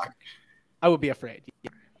Bangkok. I would be afraid.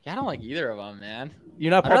 Yeah, I don't like either of them, man.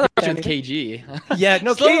 You're not. I'd rather watch with KG. Yeah,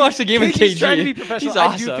 no. Still watch the game with KG. Trying to be professional. He's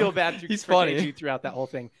awesome. I do feel bad. He's for funny. KG throughout that whole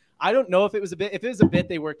thing. I don't know if it was a bit. If it was a bit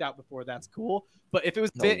they worked out before, that's cool. But if it was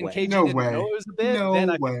a bit and KG didn't know it was a bit, then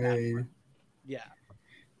I feel bad for him. Yeah.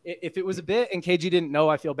 If it was a bit and KG didn't know,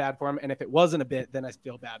 I feel bad for him. And if it wasn't a bit, then I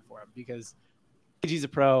feel bad for him because KG's a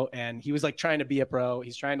pro and he was like trying to be a pro.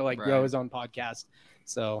 He's trying to like grow his own podcast.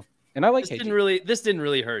 So, and I like KG. This didn't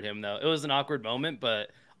really hurt him though. It was an awkward moment, but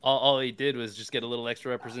all he did was just get a little extra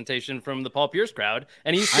representation from the Paul Pierce crowd,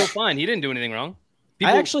 and he's still fine. He didn't do anything wrong.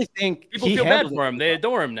 I actually think people feel bad for him. They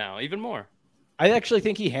adore him now even more. I actually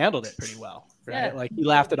think he handled it pretty well. Right? Yeah. Like he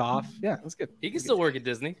laughed it off. Yeah, that's good. He can still work at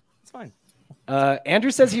Disney. It's fine. Andrew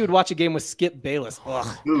says he would watch a game with Skip Bayless.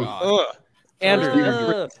 Andrew,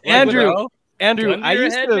 I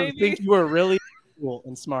used to think you were really cool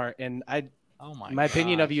and smart, and my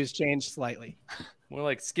opinion of you has changed slightly. More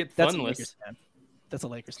like Skip Funless. That's a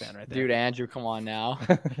Lakers fan right there. Dude, Andrew, come on now.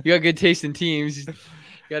 You got good taste in teams. You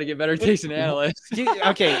got to get better taste in analysts.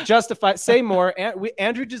 Okay, justify. Say more.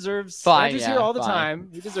 Andrew deserves. Andrew's here all the time.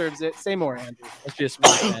 He deserves it. Say more, Andrew. Let's be a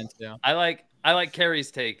smart fan too. I like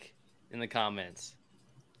Kerry's take in the comments.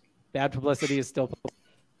 Bad publicity is still.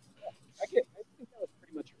 I think that was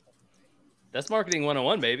pretty much. That's marketing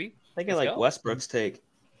 101, baby. I think I like Westbrook's take.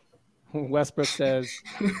 Westbrook says,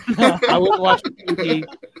 I wouldn't watch KD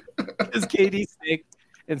because KD's sick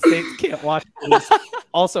and States can't watch this.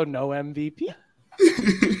 Also, no MVP.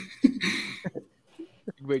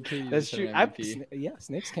 Wait, that's true.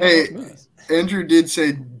 Snakes can't hey, watch movies. Andrew did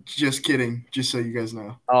say, just kidding, just so you guys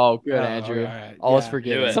know. Oh, good, Andrew. All is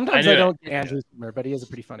forgiven. Sometimes I don't get Andrew's humor, but he is a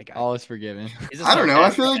pretty funny guy. All is forgiven. I don't know.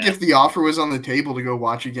 I feel like if the offer was on the table to go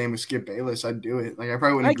watch a game with Skip Bayless, I'd do it. Like, I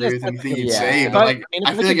probably wouldn't agree with anything he'd say, but like,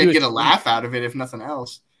 I feel like I'd get a laugh out of it, if nothing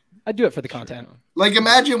else. I'd do it for the content. Like,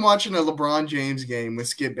 imagine watching a LeBron James game with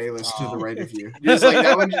Skip Bayless to the right of you. Just like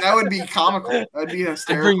that would be comical. That'd be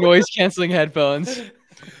hysterical. I'd bring noise canceling headphones.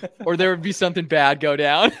 Or there would be something bad go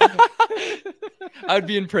down. I would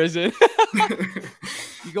be in prison.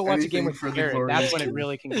 You go watch a game with Jared. That's when it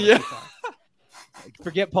really can go too far.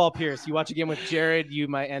 Forget Paul Pierce. You watch a game with Jared, you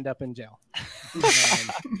might end up in jail.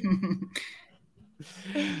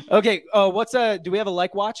 Okay. Do we have a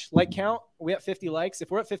like count? Are we at 50 likes?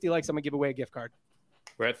 If we're at 50 likes, I'm gonna give away a gift card.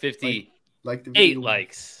 We're at 58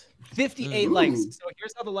 likes. 58 likes. So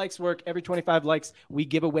here's how the likes work. Every 25 likes, we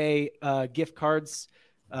give away gift cards,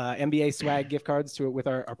 NBA swag gift cards with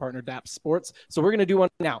our partner DAP Sports. So we're going to do one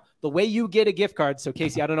now. The way you get a gift card. So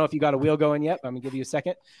Casey, I don't know if you got a wheel going yet, but I'm going to give you a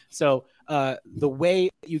second. So the way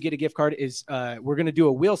you get a gift card is we're going to do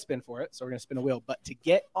a wheel spin for it. So we're going to spin a wheel. But to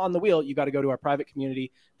get on the wheel, you got to go to our private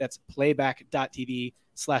community. That's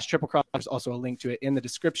playback.tv/triplecross. There's also a link to it in the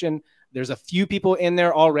description. There's a few people in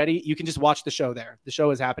there already. You can just watch the show there. The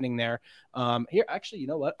show is happening there. Here, actually, you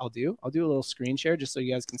know what I'll do? I'll do a little screen share just so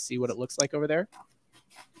you guys can see what it looks like over there.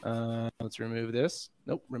 Let's remove this.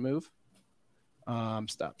 Nope, remove.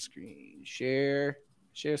 Stop screen. Share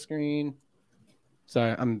screen.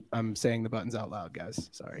 Sorry, I'm saying the buttons out loud, guys.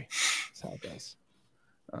 Sorry. That's how it goes.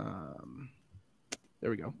 There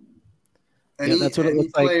we go. That's what it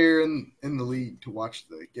looks like. Any player in the league to watch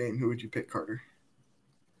the game, who would you pick, Carter?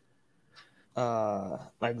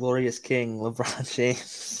 My glorious king, LeBron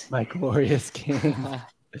James. My glorious king.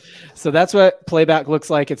 So that's what playback looks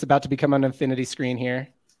like. It's about to become an infinity screen here.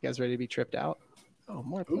 You guys ready to be tripped out? Oh,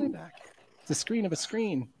 more playback. It's a screen of a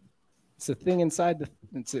screen. It's a thing inside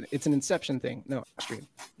it's an Inception thing. No, screen.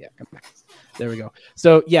 Yeah, come back. There we go.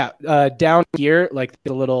 So yeah, down here, like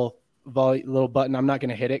the little button. I'm not going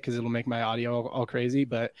to hit it because it'll make my audio all crazy.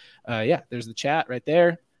 But yeah, there's the chat right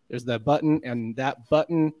there. There's the button, and that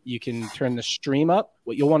button, you can turn the stream up.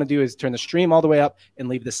 What you'll want to do is turn the stream all the way up and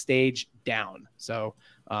leave the stage down. So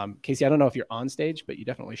Casey, I don't know if you're on stage, but you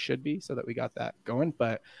definitely should be so that we got that going.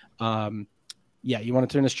 But yeah, you want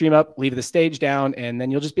to turn the stream up, leave the stage down, and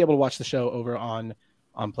then you'll just be able to watch the show over on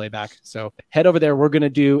playback. So head over there. We're going to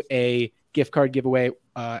do a gift card giveaway.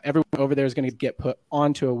 Everyone over there is going to get put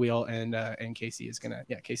onto a wheel, and Casey's going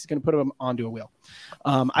to put them onto a wheel.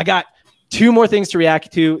 I got 2 more things to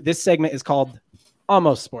react to. This segment is called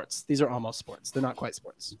Almost Sports. These are almost sports. They're not quite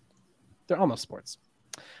sports. They're almost sports.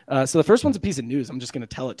 So the first one's a piece of news. I'm just going to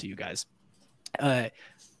tell it to you guys.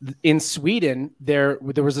 In Sweden, there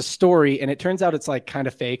was a story, and it turns out it's like kind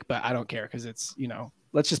of fake, but I don't care because it's,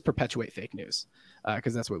 let's just perpetuate fake news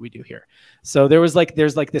because that's what we do here. So there's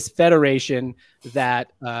this federation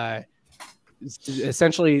that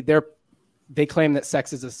essentially they claim that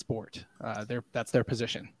sex is a sport. That's their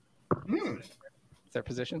position. It's their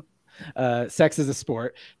position. Sex is a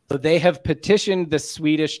sport. So they have petitioned the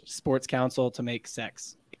Swedish Sports Council to make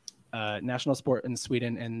sex national sport in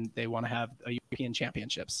Sweden, and they want to have a European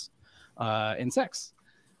championships in sex.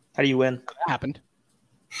 How do you win? That happened.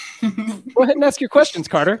 Go ahead and ask your questions,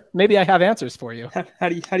 Carter. Maybe I have answers for you. How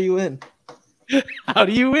do you win? How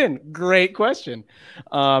do you win? Great question.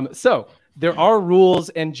 So there are rules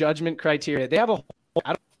and judgment criteria. They have a whole,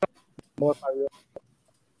 I don't know if I really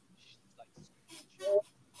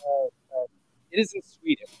it is in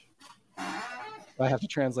Swedish. I have to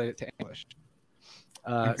translate it to English.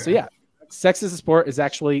 Okay. So yeah, sex as a sport is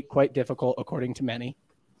actually quite difficult, according to many.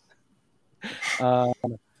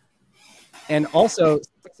 And also,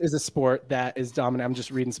 sex is a sport that is dominant. I'm just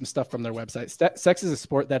reading some stuff from their website. Sex is a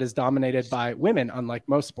sport that is dominated by women, unlike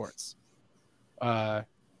most sports.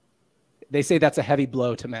 They say that's a heavy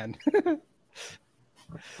blow to men.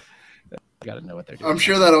 Got to know what they're doing. I'm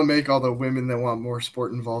sure that'll make all the women that want more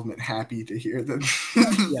sport involvement happy to hear that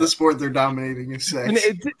the sport they're dominating is sex.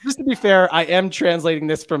 Just to be fair, I am translating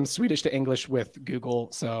this from Swedish to English with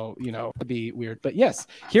Google, so it'd be weird. But yes,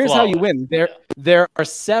 here's how you win. There are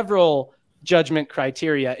several judgment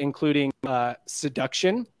criteria, including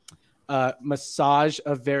seduction, massage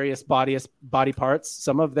of various body parts.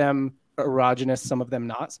 Some of them erogenous, some of them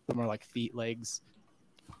not. Some are like feet, legs,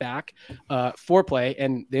 back, foreplay.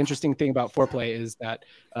 And the interesting thing about foreplay is that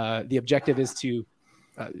the objective is to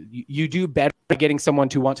you do better at getting someone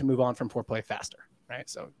to want to move on from foreplay faster, right?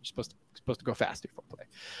 So you're supposed to go fast through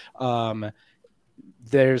foreplay.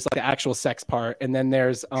 There's like the actual sex part, and then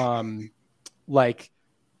there's like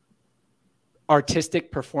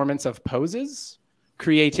artistic performance of poses,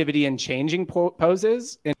 creativity in changing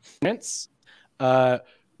poses, endurance.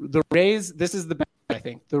 This is the best, I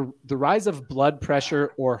think. The rise of blood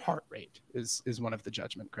pressure or heart rate is one of the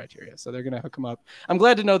judgment criteria. So they're going to hook them up. I'm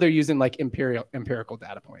glad to know they're using like empirical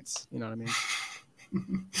data points. You know what I mean?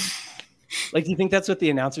 Like, do you think that's what the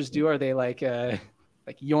announcers do? Are they like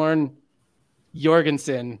Jorn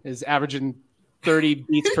Jorgensen is averaging 30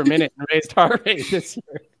 beats per minute and raised heart rate this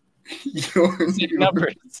year?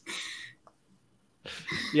 Numbers.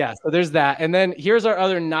 Yeah, so there's that. And then here's our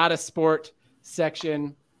other not a sport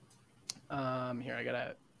section. Here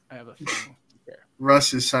I have a thing here.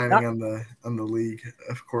 Russ is signing on the league,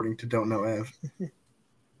 according to Don't Know Ev.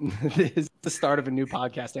 This is the start of a new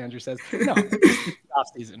podcast, Andrew says. No, it's off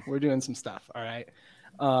season. We're doing some stuff. All right.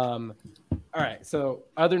 All right. So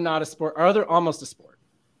other not a sport, or other almost a sport.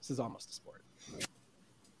 This is almost a sport.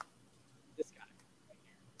 This guy right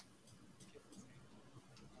here.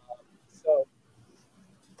 So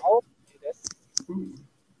I'll do this, and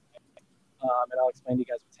I'll explain to you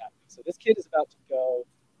guys what's happening. So this kid is about to go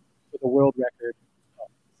for the world record. Oh,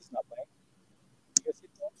 is this not playing? You guys see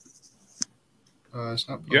it playing? It's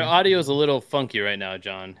not playing. Your audio is a little funky right now,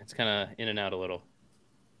 John. It's kind of in and out a little.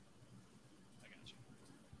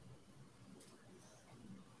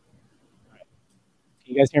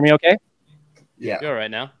 Can you guys hear me okay? Yeah. You're all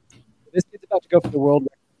right now. This kid's about to go for the world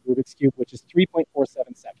record Rubik's Cube, which is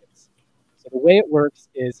 3.47 seconds. So the way it works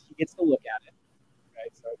is he gets to look at it,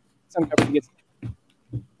 right? So it's uncovered, he gets to look at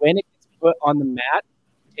it. When it gets put on the mat,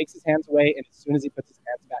 he takes his hands away, and as soon as he puts his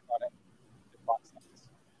hands back on it, the clock stops.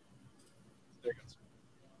 There it goes.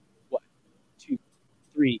 1, 2,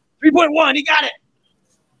 3. 3.1, he got it!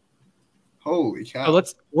 Holy cow.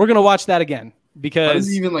 So we're going to watch that again, because... How does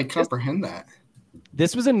he even, comprehend that?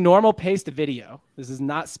 This was a normal paced video. This is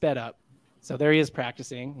not sped up. So there he is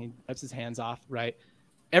practicing. He wipes his hands off, right?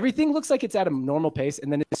 Everything looks like it's at a normal pace. And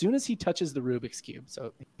then as soon as he touches the Rubik's Cube,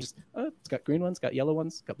 so it's got green ones, got yellow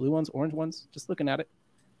ones, got blue ones, orange ones, just looking at it.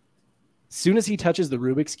 As soon as he touches the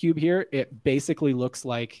Rubik's Cube here, it basically looks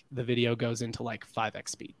like the video goes into 5x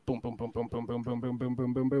speed. Boom, boom, boom, boom, boom, boom, boom, boom, boom,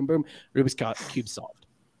 boom, boom, boom, boom. Rubik's Cube solved.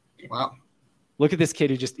 Wow. Look at this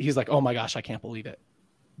kid he's like, oh my gosh, I can't believe it.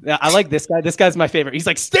 Yeah, I like this guy. This guy's my favorite. He's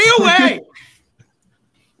like, stay away.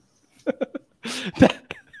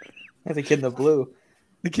 That's a kid in the blue.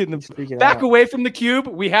 The kid in the blue. Back away from the cube.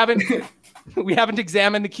 We haven't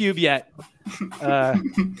examined the cube yet.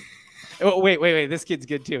 Wait. This kid's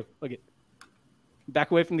good too. Look at. Back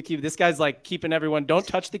away from the cube. This guy's keeping everyone. Don't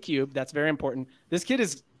touch the cube. That's very important. This kid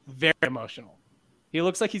is very emotional. He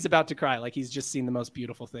looks like he's about to cry. Like he's just seen the most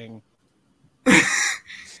beautiful thing.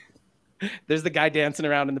 There's the guy dancing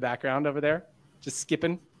around in the background over there, just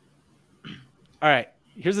skipping. All right,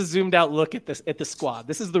 here's a zoomed out look at the squad.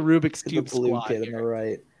 This is the Rubik's Cube the blue squad. Kid on the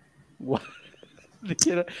right. What? The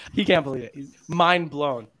kid, he can't believe it. He's mind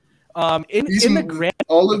blown. In the grand,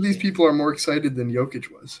 all of these people are more excited than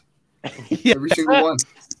Jokic was. Yeah. Every single one.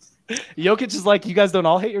 Jokic is like, you guys don't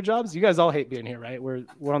all hate your jobs. You guys all hate being here, right? We're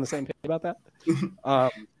on the same page about that.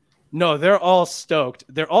 No, they're all stoked.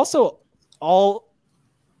 They're also all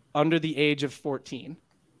under the age of 14,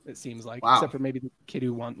 it seems like, wow. Except for maybe the kid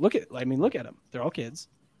who won. Look at them. They're all kids.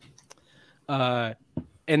 And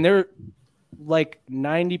they're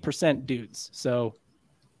 90% dudes. So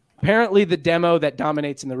apparently the demo that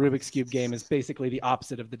dominates in the Rubik's Cube game is basically the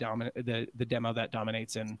opposite of the demo that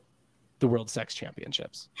dominates in the World Sex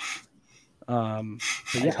Championships. But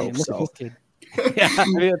yeah, look at this kid. Yeah,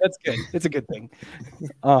 that's good. It's a good thing.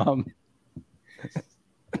 One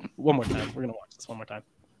more time. We're going to watch this one more time.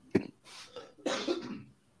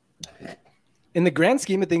 In the grand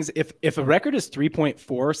scheme of things, if a record is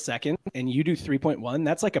 3.4 seconds and you do 3.1,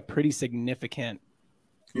 that's a pretty significant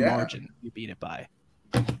margin you beat it by.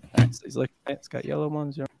 All right, so he's like, hey, it's got yellow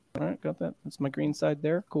ones. All right, got that. That's my green side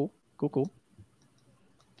there. Cool.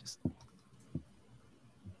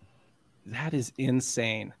 That is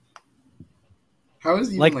insane. How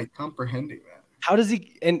is he even comprehending that? How does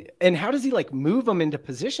he and how does he move them into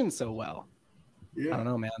position so well? Yeah. I don't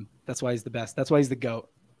know, man. That's why he's the best. That's why he's the GOAT.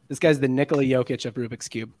 This guy's the Nikola Jokic of Rubik's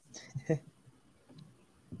Cube.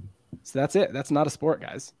 So that's it. That's not a sport,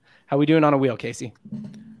 guys. How we doing on a wheel, Casey?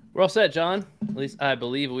 We're all set, John. At least I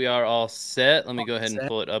believe we are all set. Let me go ahead and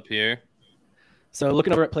pull it up here. So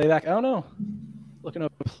looking over at playback. I don't know. Looking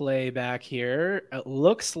over playback here. It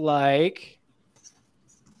looks like,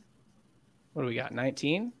 what do we got?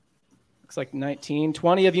 19? Looks like 19.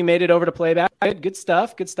 20 of you made it over to playback. Good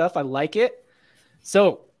stuff. I like it.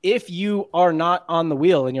 So if you are not on the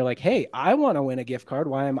wheel and you're like, hey, I want to win a gift card,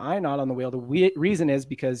 why am I not on the wheel? The reason is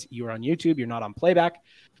because you're on YouTube. You're not on playback.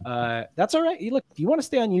 That's all right. Look, if you want to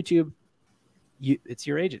stay on YouTube, it's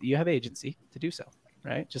your agent. You have agency to do so,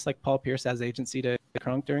 right? Just like Paul Pierce has agency to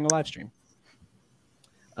Crunk during a live stream.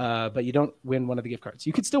 But you don't win one of the gift cards.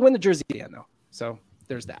 You could still win the jersey at the end, though. So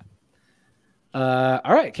there's that.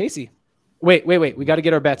 All right, Casey. Wait. We got to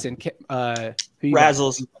get our bets in. Who you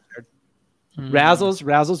Razzles.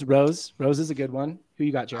 Razzles, Rose. Rose is a good one. Who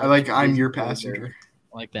you got, Jared? I like I'm Your Passenger.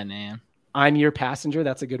 I like that name. I'm Your Passenger.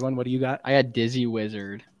 That's a good one. What do you got? I got Dizzy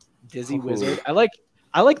Wizard. Dizzy Wizard. I like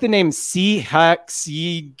the name C-Hex.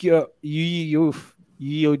 I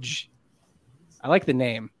like the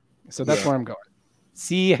name. So that's where I'm going.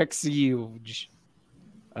 C-Hex.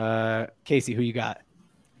 Casey, who you got?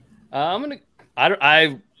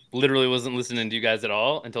 I literally wasn't listening to you guys at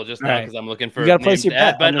all until just now because I'm looking for you gotta place names your to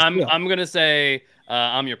add. bet But on this I'm gonna say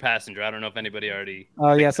I'm your passenger. I don't know if anybody already.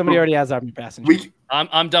 Oh yeah, somebody already has I'm your passenger.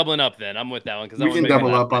 I'm doubling up then. I'm with that one because we can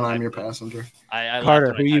double up on I'm your passenger. I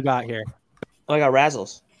Carter, who you got here? Oh, I got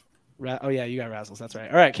Razzles. Oh yeah, you got Razzles. That's right.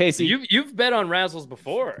 All right, Casey. You've bet on Razzles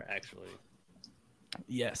before, actually.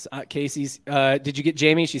 Yes, Casey's. Did you get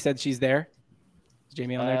Jamie? She said she's there. Is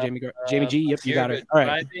Jamie on there? Jamie G. Yep, you got her. All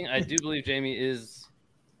right. I do believe Jamie is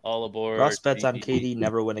all aboard. Russ bets on KD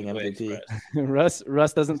never winning MVP.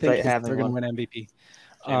 Russ doesn't think they're going to win MVP.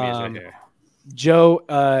 Jamie is right here.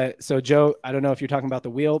 Joe. So Joe, I don't know if you're talking about the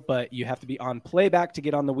wheel, but you have to be on playback to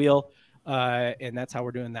get on the wheel, and that's how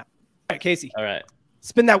we're doing that. All right, Casey. All right.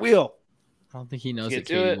 Spin that wheel. I don't think he knows that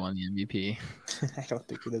KD won the MVP. I don't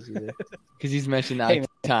think he does either. Because he's mentioned that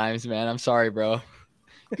times, man. I'm sorry, bro.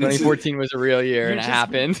 2014 was a real year, and it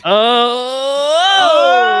happened. Oh!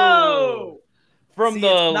 From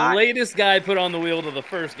the latest guy put on the wheel to the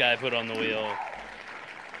first guy put on the wheel.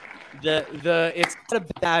 It's not a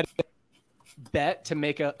bad bet to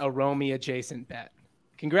make a Romy adjacent bet.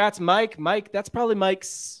 Congrats, Mike. Mike, that's probably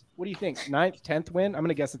Mike's, what do you think, 9th, 10th win? I'm going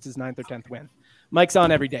to guess it's his 9th or 10th win. Mike's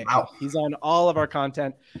on every day. Wow. He's on all of our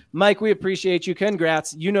content. Mike, we appreciate you.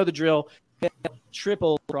 Congrats. You know the drill.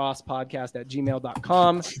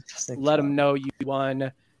 triplecrosspodcast@gmail.com. Let them know you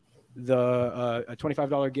won the a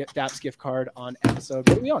 $25 DAPS gift card on episode.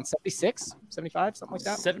 What are we on? 76, 75, something like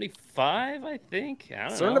that. 75, I think. I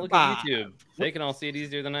don't know. Look at YouTube. They can all see it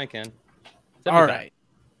easier than I can. 75.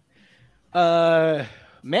 All right.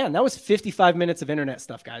 Man, that was 55 minutes of internet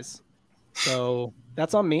stuff, guys. So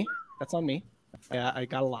that's on me. That's on me. Yeah, I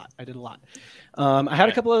got a lot. I did a lot. I had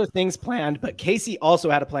a couple other things planned, but Casey also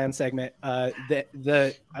had a planned segment. I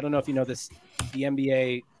don't know if you know this, the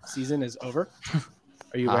NBA season is over.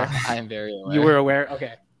 Are you aware? I am very aware. You were aware?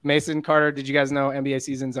 Okay. Mason, Carter, did you guys know NBA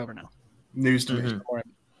season's over now? News to me.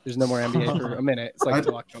 There's no more NBA for a minute. It's like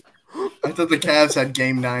until October. I thought the Cavs had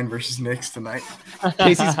Game 9 versus Knicks tonight.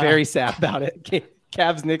 Casey's very sad about it.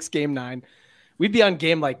 Cavs Knicks Game 9. We'd be on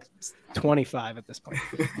game like 25 at this point.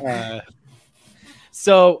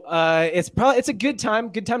 So it's a good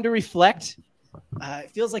time to reflect.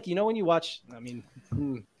 It feels like, when you watch, I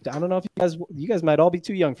don't know if you guys might all be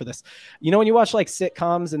too young for this. When you watch like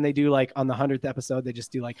sitcoms and they do like on the 100th episode, they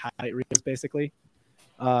just do like highlight reels basically.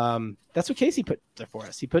 That's what Casey put there for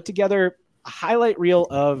us. He put together a highlight reel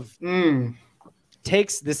of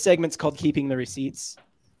takes. This segment's called Keeping the Receipts,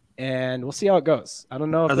 and we'll see how it goes. I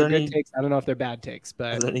don't know if they're good takes. I don't know if they're bad takes,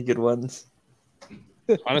 but are there any good ones?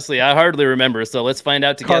 Honestly, I hardly remember, so let's find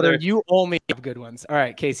out together. Carter, you only have good ones. All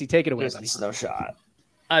right, Casey, take it away. There's no shot.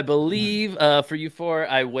 I believe for you four,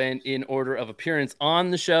 I went in order of appearance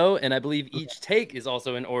on the show, and I believe each take is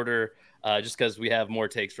also in order just because we have more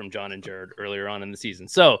takes from John and Jared earlier on in the season.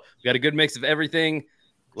 So we got a good mix of everything.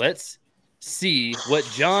 Let's see what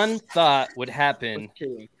John thought would happen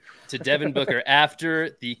to Devin Booker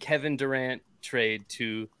after the Kevin Durant trade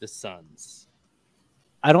to the Suns.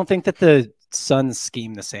 I don't think that the Suns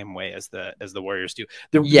scheme the same way as the Warriors do.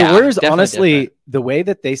 The Warriors, honestly, the way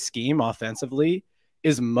that they scheme offensively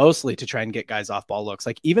is mostly to try and get guys off ball looks.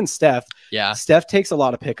 Like even Steph, Steph takes a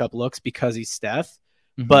lot of pickup looks because he's Steph.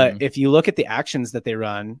 Mm-hmm. But if you look at the actions that they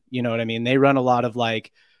run, you know what I mean? They run a lot of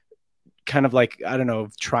kind of like, I don't know,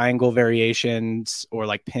 triangle variations or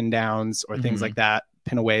like pin downs or things like that,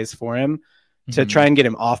 pin aways for him to try and get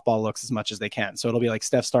him off ball looks as much as they can. So it'll be like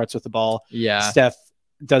Steph starts with the ball. Yeah. Steph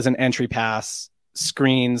does an entry pass,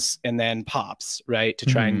 screens, and then pops, right, to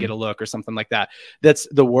try and get a look or something like that. That's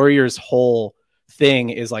the Warriors' whole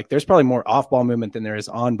thing is like there's probably more off-ball movement than there is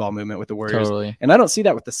on-ball movement with the Warriors. Totally. And I don't see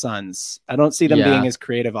that with the Suns. I don't see them being as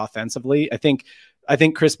creative offensively. I think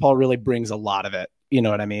Chris Paul really brings a lot of it. You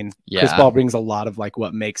know what I mean? Yeah. Chris Paul brings a lot of like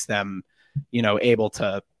what makes them, able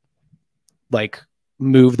to like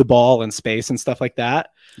move the ball in space and stuff like that.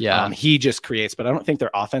 Yeah. He just creates, but I don't think their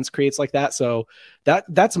offense creates like that. So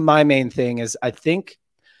that's my main thing is I think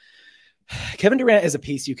Kevin Durant is a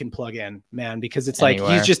piece you can plug in, man, because it's like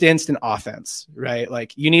he's just instant offense, right?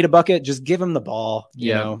 Like you need a bucket, just give him the ball,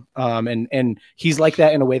 you know. And he's like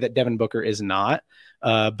that in a way that Devin Booker is not.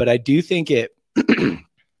 But I do think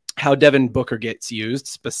how Devin Booker gets used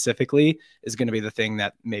specifically is going to be the thing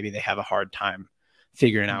that maybe they have a hard time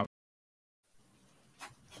figuring out.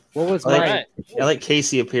 What was I like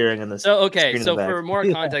Casey appearing in this. So for more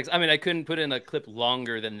context, I couldn't put in a clip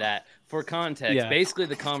longer than that. For context, basically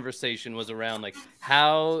the conversation was around like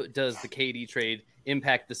how does the KD trade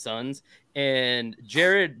impact the Suns? And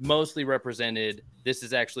Jared mostly represented this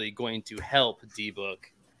is actually going to help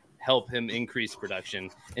D-Book help him increase production.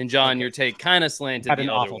 And John, your take kind of slanted Had the an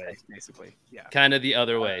other awful way, take, basically. Yeah, kind of the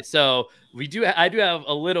other way. So I do have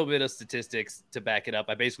a little bit of statistics to back it up.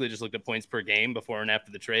 I basically just looked at points per game before and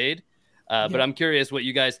after the trade. But I'm curious what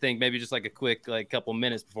you guys think. Maybe just like a quick couple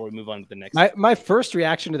minutes before we move on to the next. My first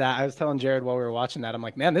reaction to that, I was telling Jared while we were watching that, I'm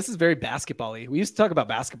like, man, this is very basketball-y. We used to talk about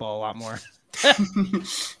basketball a lot more.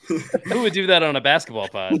 Who would do that on a basketball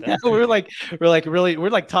pod? Yeah, we're like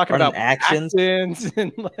talking about actions and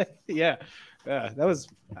that was,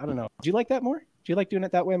 I don't know. Do you like that more? Do you like doing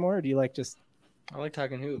it that way more, or do you like just? I like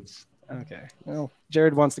talking hoops. Okay. Well,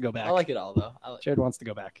 Jared wants to go back. I like it all though. Jared wants to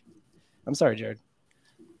go back. I'm sorry, Jared.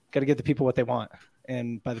 Got to get the people what they want,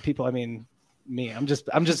 and by the people I mean me. I'm just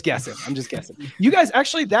guessing. You guys,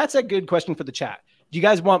 actually, that's a good question for the chat. Do you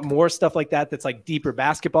guys want more stuff like that? That's like deeper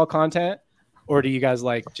basketball content, or do you guys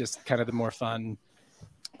like just kind of the more fun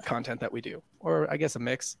content that we do, or I guess a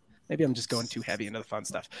mix? Maybe I'm just going too heavy into the fun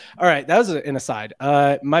stuff. All right, that was an aside.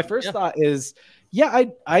 My first thought is,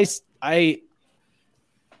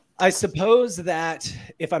 I suppose that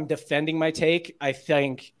if I'm defending my take, I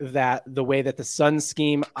think that the way that the Suns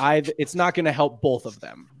scheme, it's not going to help both of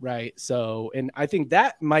them, right? So, and I think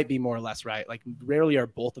that might be more or less right. Like, rarely are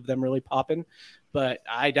both of them really popping, but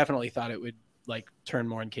I definitely thought it would like turn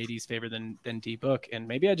more in KD's favor than D-Book, and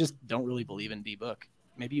maybe I just don't really believe in D-Book.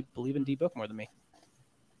 Maybe you believe in D-Book more than me.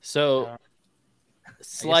 So, after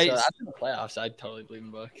the playoffs, I'd totally believe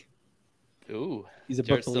in Book. Ooh, he's a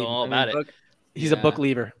Book believer. All about it. He's a Book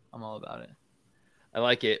leaver. I'm all about it. I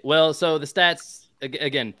like it. Well, so the stats,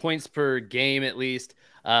 again, points per game at least.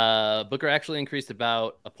 Booker actually increased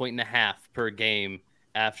about 1.5 per game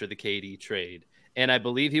after the KD trade. And I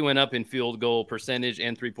believe he went up in field goal percentage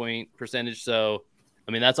and 3-point percentage. So,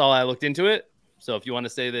 I mean, that's all I looked into it. So if you want to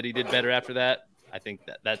say that he did better after that, I think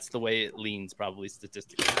that's the way it leans probably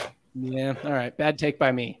statistically. Yeah. All right. Bad take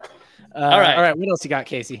by me. All right. What else you got,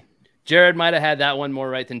 Casey? Jared might have had that one more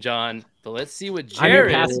right than John, but let's see what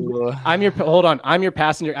Jared. Hold on. I'm your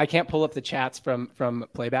passenger. I can't pull up the chats from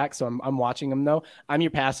playback, so I'm watching them though. I'm your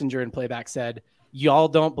passenger, and playback said, "Y'all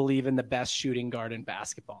don't believe in the best shooting guard in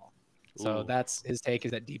basketball." So that's his take,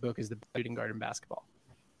 is that D-Book is the best shooting guard in basketball.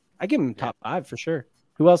 I give him top 5 for sure.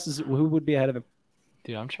 Who would be ahead of him?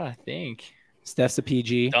 Dude, I'm trying to think. Steph's a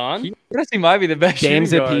PG. Don? He might be the best James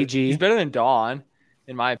shooting a guard. PG. He's better than Don,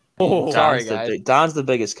 in my opinion. Oh, sorry, guys. Don's the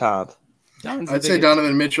biggest comp. I'd say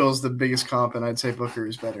Donovan Mitchell is the biggest comp, and I'd say Booker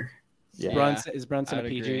is better. Yeah. Is Brunson a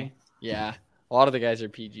PG? Agree. Yeah. A lot of the guys are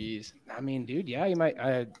PGs. I mean, dude, yeah, you might.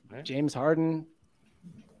 James Harden.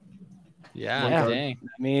 Yeah. Dang.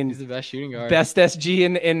 I mean, he's the best shooting guard. Best SG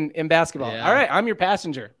in basketball. Yeah. All right, I'm your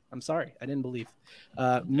passenger. I'm sorry, I didn't believe.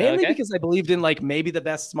 Mainly because I believed in like maybe the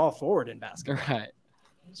best small forward in basketball. Right.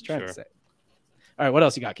 Just trying to say. All right, what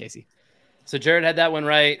else you got, Casey? So Jared had that one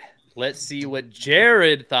right. Let's see what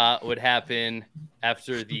Jared thought would happen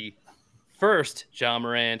after the first Ja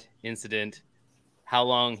Morant incident. How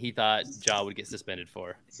long he thought Ja would get suspended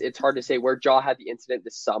for. It's hard to say where Ja had the incident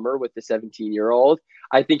this summer with the 17-year-old.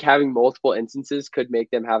 I think having multiple instances could make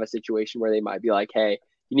them have a situation where they might be like, hey,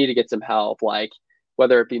 you need to get some help, like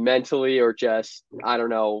whether it be mentally or just, I don't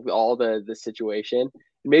know, all the situation.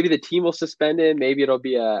 Maybe the team will suspend him. Maybe it'll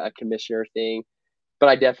be a commissioner thing. But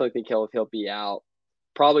I definitely think he'll be out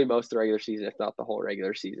probably most of the regular season, if not the whole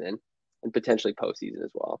regular season, and potentially postseason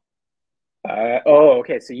as well.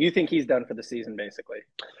 Okay. So you think he's done for the season, basically?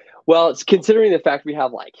 Well, it's considering the fact we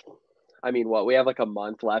have we have like a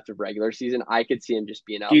month left of regular season. I could see him just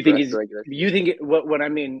being out. Do you think he's regular season. You think what I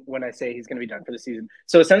mean when I say he's going to be done for the season?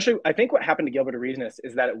 So essentially, I think what happened to Gilbert Arenas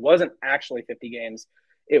is that it wasn't actually 50 games.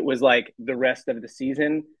 It was like the rest of the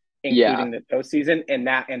season, including the postseason, and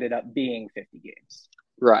that ended up being 50 games.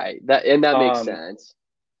 Right. That makes sense.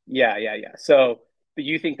 Yeah. So, do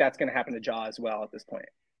you think that's going to happen to Ja as well at this point?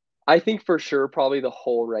 I think for sure, probably the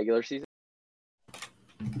whole regular season.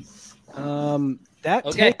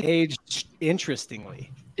 Take aged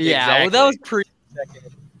interestingly. Yeah, exactly. Well, that was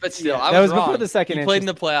pre-second, but still, I was wrong. Before the second. He played in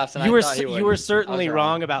the playoffs, and you were certainly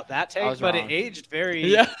wrong about that take, but it aged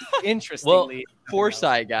very interestingly. Well,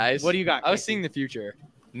 foresight, guys. What do you got? I was seeing the future.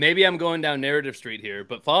 Maybe I'm going down narrative street here,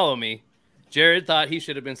 but follow me. Jared thought he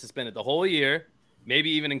should have been suspended the whole year, maybe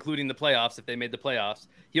even including the playoffs if they made the playoffs.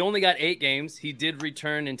 He only got 8 games. He did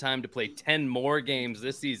return in time to play 10 more games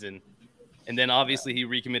this season. And then obviously he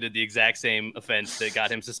recommitted the exact same offense that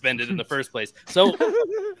got him suspended in the first place. So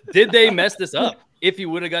did they mess this up? If he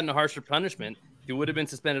would have gotten a harsher punishment, he would have been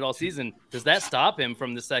suspended all season. Does that stop him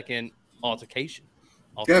from the second altercation?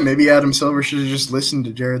 Yeah, maybe Adam Silver should have just listened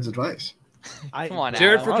to Jared's advice. Come on,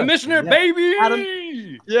 Jared for commissioner, baby.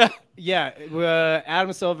 Yeah.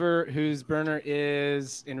 Adam Silver, whose burner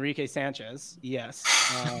is Enrique Sanchez. Yes.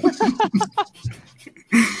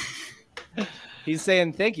 He's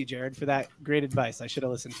saying, thank you, Jared, for that great advice. I should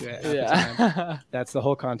have listened to it at the time. That's the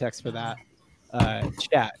whole context for that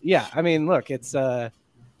chat. Yeah. I mean, look, it's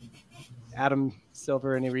Adam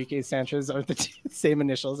Silver and Enrique Sanchez are the same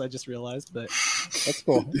initials. I just realized, but that's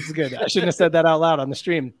cool. It's good. I shouldn't have said that out loud on the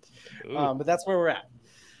stream. But that's where we're at.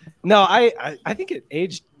 No, I think it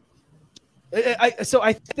aged. So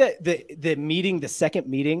I think that the meeting, the second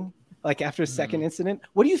meeting, like after a second incident,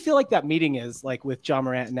 what do you feel like that meeting is like with John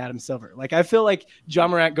Morant and Adam Silver? Like, I feel like John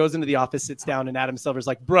Morant goes into the office, sits down, and Adam Silver's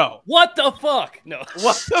like, bro, what the fuck? No.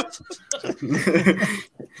 What the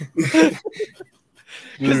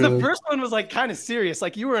Because the first one was like kind of serious.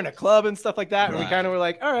 Like you were in a club and stuff like that. And we kind of were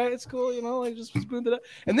like, all right, it's cool. You know, like just smoothed it up.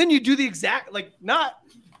 And then you do the exact, like not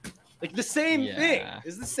like the same thing.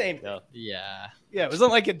 It's the same thing. Yeah. Yeah. It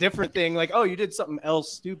wasn't like a different thing. Like, oh, you did something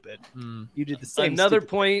else stupid. You did the same. Another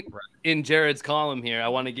point in Jared's column here. I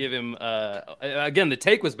want to give him, again, the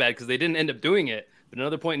take was bad because they didn't end up doing it. But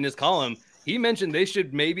another point in this column, he mentioned they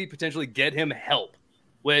should maybe potentially get him help.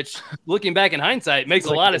 Which, looking back in hindsight, makes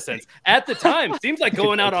a lot of sense. At the time, seems like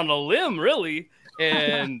going out on a limb, really,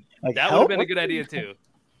 and like that would have been a good idea too.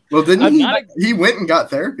 Well, didn't he went and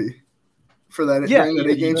got therapy for that during that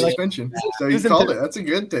 8-game suspension? So he called it. That's a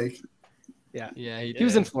good take. Yeah, he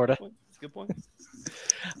was in Florida. That's a good point.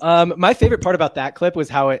 My favorite part about that clip was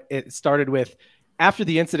how it started with after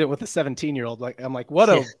the incident with the 17-year-old. Like I'm like, what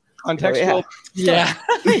a contextual. Yeah.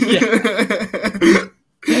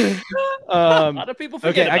 A lot of people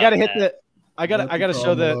forget I gotta about hit that. I gotta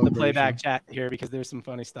show the playback chat here because there's some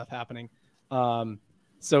funny stuff happening.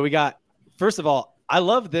 So we got, first of all, I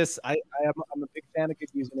love this. I'm a big fan of good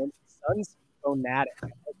username. Suns Fanatic.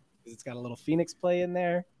 It's got a little Phoenix play in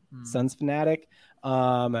there. Suns Fanatic.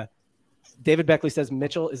 David Beckley says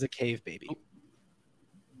Mitchell is a cave baby.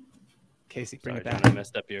 Casey, bring it back. John, I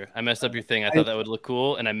messed up your thing. I thought that would look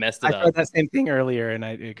cool, and I messed it up. I tried that same thing earlier, and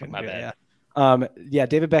I couldn't do it. Yeah.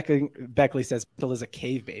 David Beckley says Mitchell is a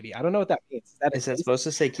cave baby. I don't know what that means. Is that supposed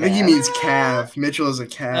to say calf? I think he means calf. Mitchell is a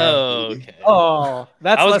calf. Oh, okay. Oh,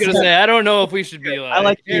 I was gonna say I don't know if we should be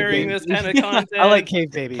like hearing this kind of content. I like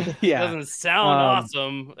cave baby. Yeah, it doesn't sound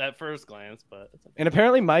awesome at first glance, but and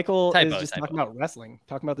apparently Michael is just talking about wrestling,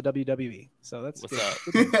 talking about the WWE. So that's what's up.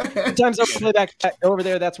 Good times over playback chat. Go over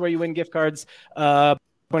there. That's where you win gift cards. 25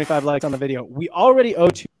 likes on the video. We already owe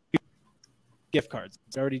 2 gift cards.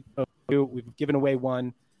 It's already we've given away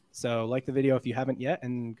 1. So like the video if you haven't yet,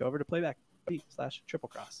 and go over to playback.com/triple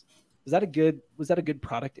cross. Was that a good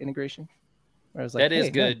product integration? Where I was like, that is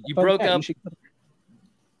good. No,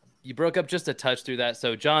 you broke up just a touch through that.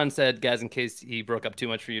 So John said, guys, in case he broke up too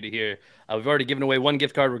much for you to hear, we've already given away 1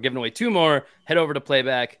 gift card. We're giving away 2 more. Head over to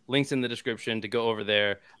Playback. Links in the description to go over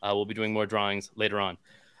there. We'll be doing more drawings later on.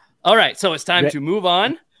 All right, so it's time to move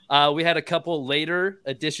on. We had a couple later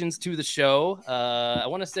additions to the show. I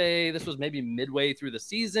want to say this was maybe midway through the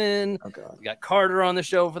season. We got Carter on the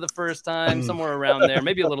show for the first time, somewhere around there,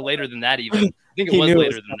 maybe a little later than that even. I think it was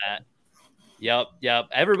later than that. Yep.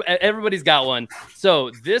 Everybody's got one.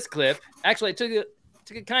 So this clip, actually, I took it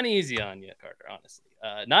kind of easy on you, Carter, honestly.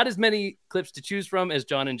 Not as many clips to choose from as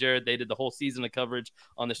John and Jared. They did the whole season of coverage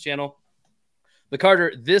on this channel. But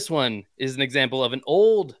Carter, this one is an example of an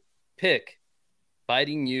old pick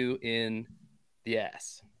biting you in the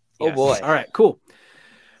ass. Oh boy. All right, cool.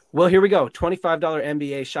 Well, here we go. $25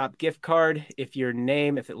 NBA shop gift card. If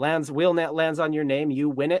it lands on your name, you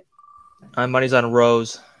win it. My money's on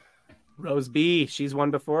Rose. Rose B. She's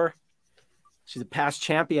won before. She's a past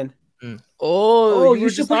champion. Oh, you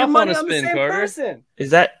should put your money on the same person.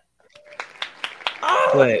 Is that?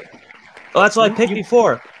 Wait. Oh, that's what I picked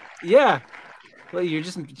before. Yeah. Well, you're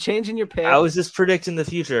just changing your pick. I was just predicting the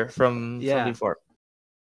future from before.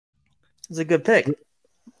 It's a good pick.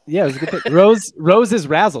 Yeah, it was a good pick. Rose is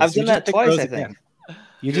Razzles. I've done that twice, I think.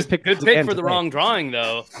 You just picked good pick for the wrong drawing,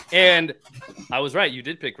 though. And I was right. You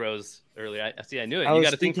did pick Rose earlier. I knew it. You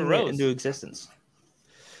got to think for Rose into existence.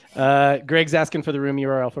 Greg's asking for the room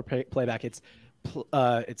URL for playback. It's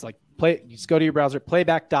like you just go to your browser,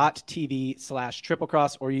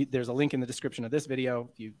 playback.tv/triplecross, or there's a link in the description of this video.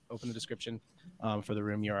 If you open the description for the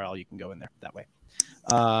room URL, you can go in there that way.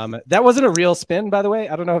 That wasn't a real spin, by the way.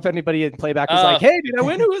 I don't know if anybody in playback was like, hey, did I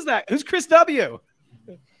win? Who is that? Who's Chris W?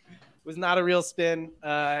 It was not a real spin.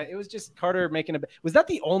 It was just Carter making was that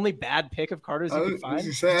the only bad pick of Carter's you could find?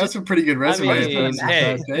 That's a pretty good resume.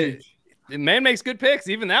 The man makes good picks.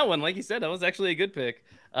 Even that one, like you said, that was actually a good pick.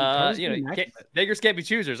 Beggars can't be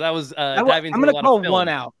choosers. I was diving. I'm going to call one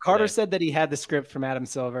out. Carter said that he had the script from Adam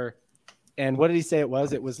Silver. And what did he say it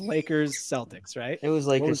was? It was Lakers Celtics, right? It was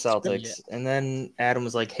Lakers Celtics. And then Adam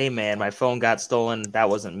was like, hey, man, my phone got stolen. That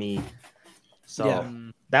wasn't me. So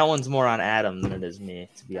that one's more on Adam than it is me,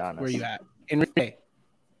 to be honest. Where you at? Enrique,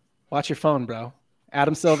 watch your phone, bro.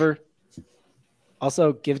 Adam Silver.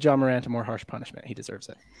 Also, give John Morant a more harsh punishment. He deserves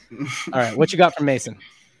it. All right. What you got from Mason?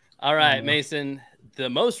 All right, Mason, the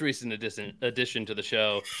most recent addition to the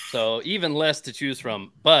show. So even less to choose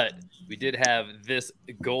from. But we did have this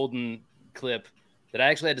golden clip that I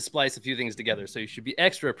actually had to splice a few things together. So you should be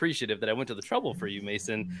extra appreciative that I went to the trouble for you,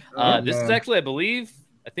 Mason. This is actually, I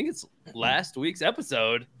think it's last week's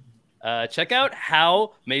episode. Check out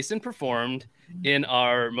how Mason performed in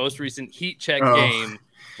our most recent Heat Check game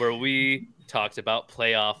where we talked about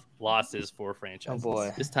playoff losses for franchises. Oh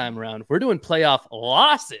boy. This time around, we're doing playoff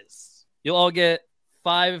losses. You'll all get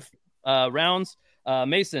 5 rounds.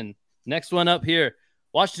 Mason, next one up here.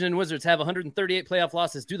 Washington Wizards have 138 playoff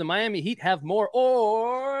losses. Do the Miami Heat have more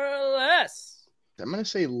or less? I'm going to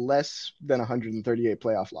say less than 138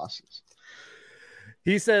 playoff losses.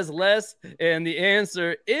 He says less, and the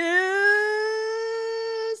answer is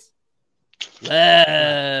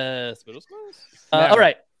less. All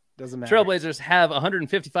right. Doesn't matter. Trailblazers have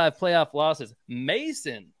 155 playoff losses.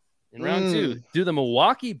 Mason, in round 2, do the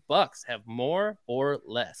Milwaukee Bucks have more or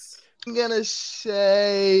less? I'm going to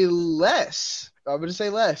say less. I'm going to say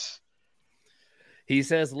less. He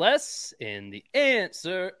says less, and the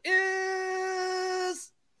answer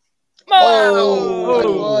is more. I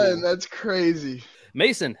won. That's crazy.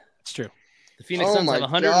 Mason. It's true. The Phoenix Suns have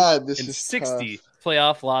 160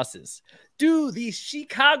 playoff losses. Do the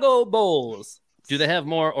Chicago Bulls, do they have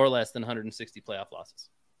more or less than 160 playoff losses?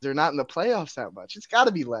 They're not in the playoffs that much. It's got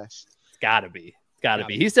to be less. It's got to be. It's got to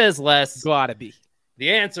be. He says less. Got to be. The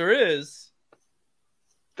answer is...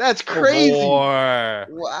 That's crazy. 4.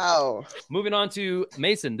 Wow. Moving on to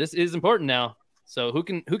Mason. This is important now. So who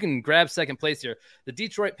can grab second place here? The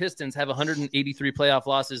Detroit Pistons have 183 playoff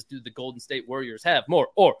losses. Do the Golden State Warriors have more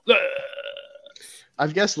or less?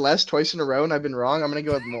 I've guessed less twice in a row, and I've been wrong. I'm going to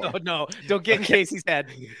go with more. Oh, no. Don't get in Casey's head.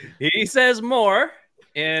 He says more,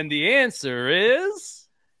 and the answer is...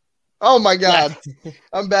 Oh, my God.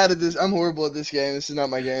 I'm bad at this. I'm horrible at this game. This is not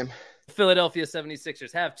my game. Philadelphia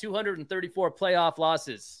 76ers have 234 playoff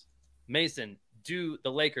losses. Mason, do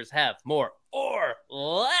the Lakers have more or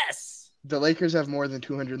less? The Lakers have more than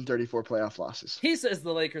 234 playoff losses. He says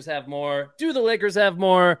the Lakers have more. Do the Lakers have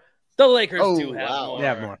more? The Lakers do have more. They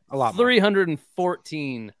have more. A lot more.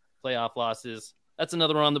 314 playoff losses. That's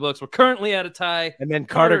another one on the books. We're currently at a tie. And then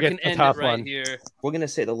Carter gets the top right one. Here. We're going to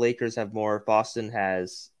say the Lakers have more. Boston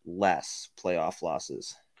has less playoff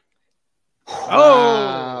losses.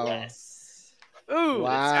 Oh! Less. Ooh,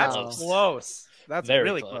 wow. That's close. That's very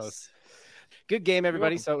really close. Good game,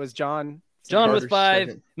 everybody. So it was John. John with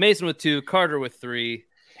 5, Mason with 2, Carter with 3.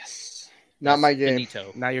 Yes. Not my game.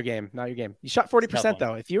 Benito. Not your game. Not your game. You shot 40%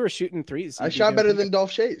 though. If you were shooting threes, I shot better than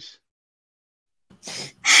Dolph Schayes.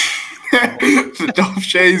 The Dolph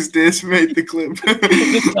Schayes diss made the clip.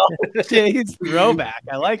 Dolph Schayes throwback.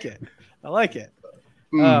 I like it.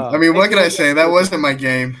 I mean, what can I say? That wasn't my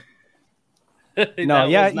game. No,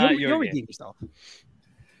 you'll redeem yourself.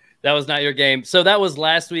 That was not your game. So that was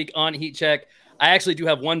last week on Heat Check. I actually do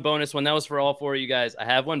have one bonus one. That was for all 4 of you guys. I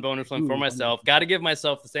have one bonus one for myself. Got to give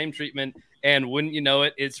myself the same treatment. And wouldn't you know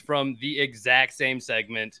it, it's from the exact same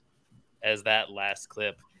segment as that last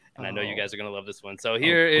clip. And I know you guys are going to love this one. So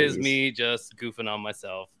here is me just goofing on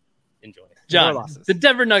myself. Enjoy. John, the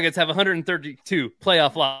Denver Nuggets have 132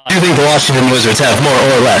 playoff losses. Do you think the Washington Wizards have more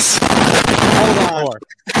or less? More.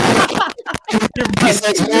 He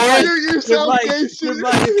says more. Yourself, Jason. Your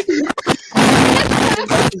mic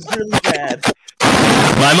is really bad.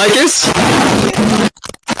 My mic is?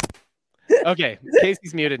 Okay,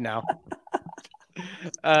 Casey's muted now.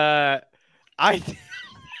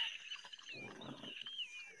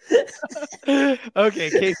 Okay,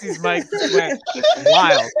 Casey's mic went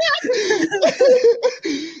wild.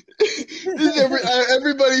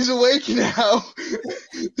 Everybody's awake now.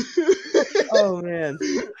 Oh man,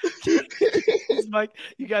 Casey's mic.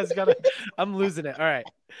 You guys gotta. I'm losing it. All right.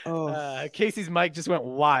 Casey's mic just went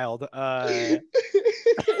wild. I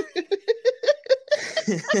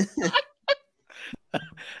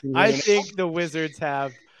think the Wizards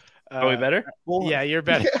have. Are we better? Yeah, you're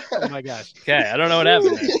better. Oh my gosh. Okay, I don't know what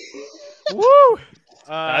happened there. Woo!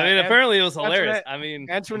 I mean, apparently it was hilarious. I mean,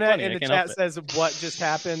 Antoinette in the chat says, "What just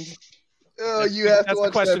happened?" Oh, you have to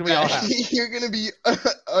watch question that we all back. have. You're gonna be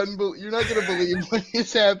You're not gonna believe what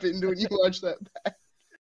has happened when you watch that back.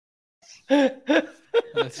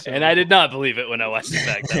 And I did not believe it when I watched it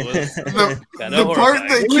back. That was the part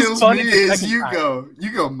that kills me is you go,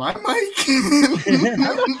 my mic?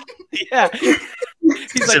 Yeah.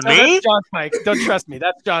 He's like, no, that's John's mic. Don't trust me.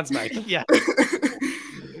 That's John's mic. Yeah.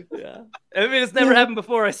 Yeah. I mean, it's never happened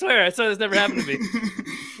before. I swear it's never happened to me.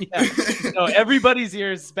 Yeah. No, everybody's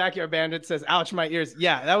ears, Backyard Bandit says, ouch, my ears.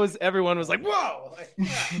 Yeah, that was, everyone was like, whoa.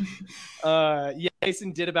 Yeah,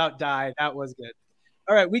 Jason did about die. That was good.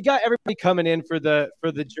 All right, we got everybody coming in for the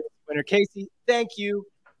jersey winner. Casey, thank you.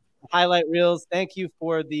 Highlight reels. Thank you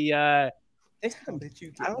for the How did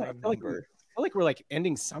you get my number? I feel like we're like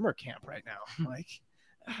ending summer camp right now. Like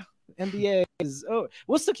NBA is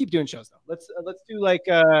we'll still keep doing shows though. Let's do like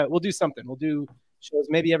we'll do something. We'll do shows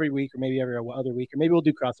maybe every week or maybe every other week, or maybe we'll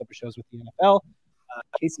do crossover shows with the NFL.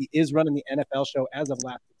 Casey is running the NFL show as of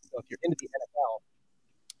last week. So if you're into the NFL,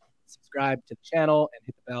 subscribe to the channel and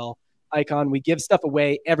hit the bell icon. We give stuff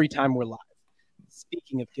away every time we're live.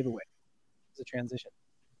 Speaking of giveaway, it's a transition.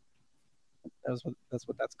 That's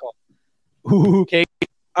what that's called. Ooh, okay.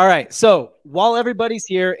 All right. So while everybody's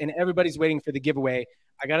here and everybody's waiting for the giveaway,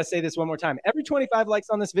 I got to say this one more time. Every 25 likes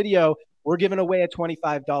on this video, we're giving away a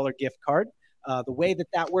 $25 gift card. The way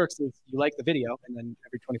that works is you like the video, and then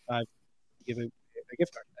every 25 you give a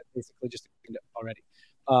gift card. That's basically just already.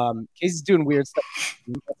 Casey's doing weird stuff.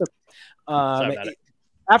 Sorry about it.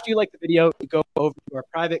 After you like the video, you go over to our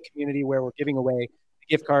private community where we're giving away the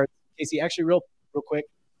gift card. Casey, actually, real quick,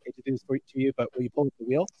 I hate to do this to you, but will you pull up the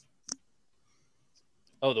wheel?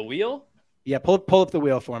 Oh, the wheel? Yeah, pull up the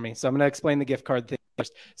wheel for me. So I'm going to explain the gift card thing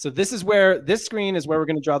first. So this screen is where we're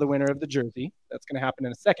going to draw the winner of the jersey. That's going to happen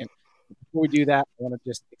in a second. Before we do that, I want to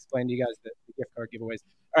just explain to you guys the gift card giveaways.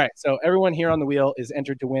 All right, so everyone here on the wheel is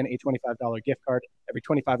entered to win a $25 gift card. Every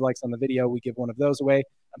 25 likes on the video, we give one of those away.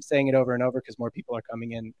 I'm saying it over and over because more people are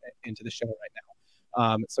coming into the show right now.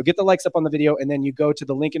 So get the likes up on the video, and then you go to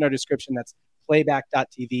the link in our description. That's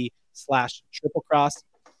playback.tv/triplecross.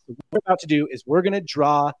 What we're about to do is we're going to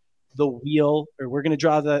draw the wheel, or we're going to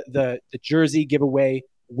draw the jersey giveaway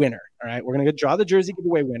winner. All right, we're going to draw the jersey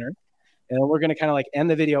giveaway winner, and we're going to kind of like end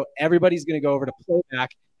the video. Everybody's going to go over to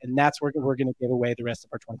playback, and that's where we're going to give away the rest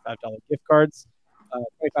of our $25 gift cards.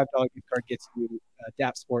 $25 gift card gets you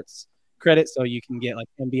DAP Sports credit, so you can get like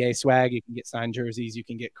NBA swag, you can get signed jerseys, you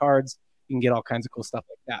can get cards, you can get all kinds of cool stuff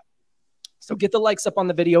like that. So get the likes up on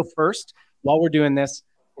the video first. While we're doing this,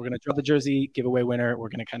 we're going to draw the jersey giveaway winner. We're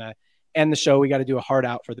going to kind of end the show. We got to do a heart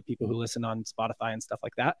out for the people who listen on Spotify and stuff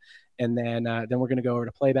like that. And then we're going to go over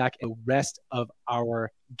to playback and the rest of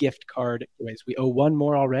our gift card giveaways. We owe one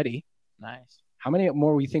more already. Nice. How many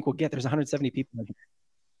more we think we'll get? There's 170 people in here.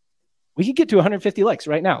 We could get to 150 likes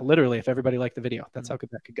right now, literally, if everybody liked the video. That's how good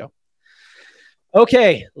that could go.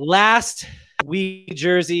 Okay, last week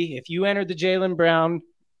jersey. If you entered the Jaylen Brown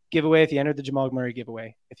giveaway, if you entered the Jamal Murray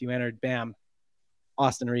giveaway, if you entered Bam,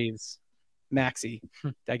 Austin Reeves, Maxey.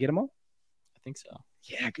 Did I get them all? I think so.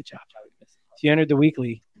 Yeah, good job. If you entered the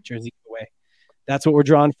weekly jersey giveaway, that's what we're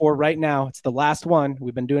drawing for right now. It's the last one.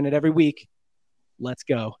 We've been doing it every week. Let's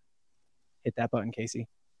go. Hit that button, Casey.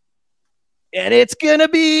 And it's going to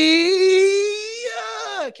be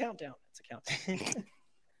a countdown. It's a countdown.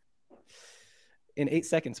 In 8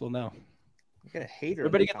 seconds, we'll know. You got a hater.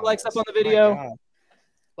 Everybody get the likes up on the video.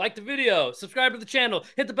 Like the video, subscribe to the channel,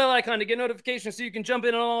 hit the bell icon to get notifications so you can jump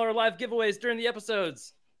in on all our live giveaways during the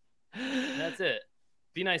episodes. That's it.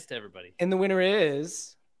 Be nice to everybody. And the winner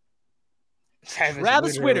is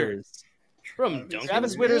Travis Witters. From Duncansville,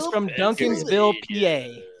 Travis Witters from Duncansville, PA.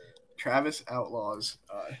 Travis Outlaws.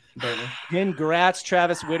 Congrats,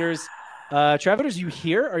 Travis Witters. Travis Witters, you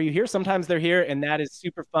here? Are you here? Sometimes they're here, and that is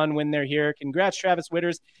super fun when they're here. Congrats, Travis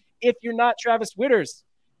Witters. If you're not Travis Witters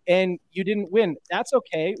and you didn't win, that's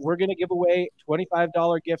okay. We're going to give away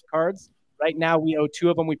 $25 gift cards. Right now, we owe 2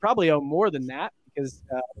 of them. We probably owe more than that because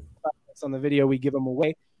on the video, we give them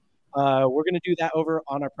away. We're going to do that over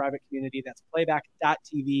on our private community. That's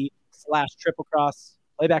playback.tv/triplecross.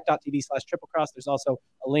 Playback.tv/triplecross. There's also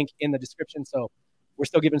a link in the description. So we're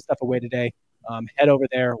still giving stuff away today. Head over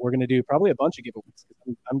there. We're going to do probably a bunch of giveaways.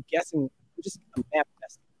 I'm guessing I'm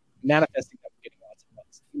manifesting that we're getting lots of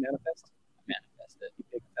bucks. You manifest? Manifest it. You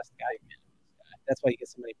manifest guy. That's why you get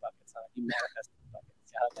so many buckets. Huh? You manifest the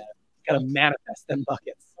buckets. You got to manifest them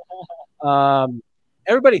buckets.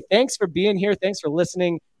 Everybody, thanks for being here. Thanks for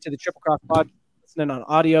listening to the Triple Cross podcast. Listening on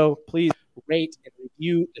audio, please rate and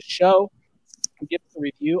review the show. Give us a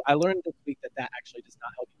review. I learned this week that actually does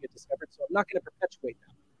not help you get discovered, so I'm not going to perpetuate that.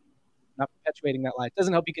 I'm not perpetuating that lie. It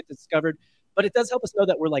doesn't help you get discovered, but it does help us know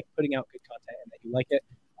that we're like putting out good content and that you like it,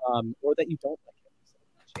 or that you don't like it. So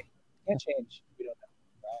you can't change. We don't know.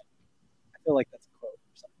 Right? I feel like that's a quote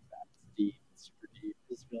or something like that. It's deep. It's super deep.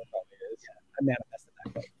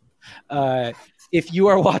 If you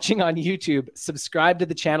are watching on YouTube, subscribe to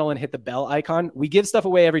the channel and hit the bell icon. We give stuff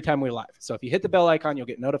away every time we're live. So if you hit the bell icon, you'll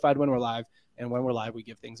get notified when we're live. And when we're live, we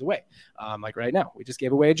give things away. Like right now, we just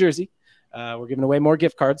gave away a jersey. We're giving away more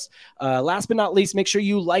gift cards. Last but not least, make sure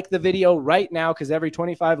you like the video right now, because every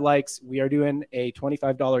 25 likes, we are doing a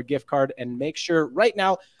 $25 gift card. And make sure right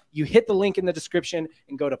now you hit the link in the description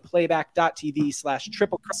and go to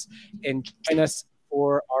playback.tv/triplecross and join us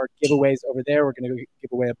for our giveaways over there. We're going to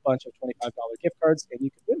give away a bunch of $25 gift cards, and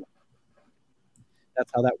you can win them.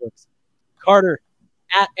 That's how that works. Carter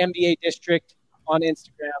at NBA District on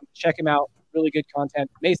Instagram. Check him out. Really good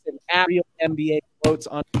content. Mason at Real NBA Quotes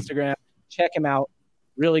on Instagram. Check him out.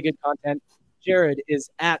 Really good content. Jared is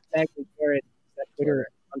at Bagley Jared on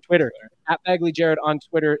Twitter. At Bagley Jared on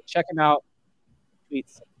Twitter. Check him out.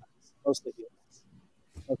 Tweets sometimes. Mostly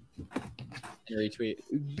he retweet.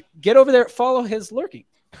 Get over there. Follow his lurking.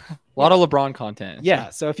 A lot of LeBron content. Yeah.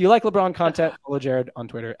 So if you like LeBron content, follow Jared on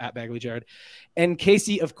Twitter at Bagley Jared. And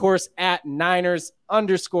Casey, of course, at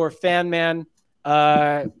Niners_fanman.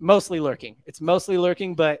 Mostly lurking. It's mostly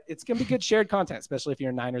lurking, but it's gonna be good shared content, especially if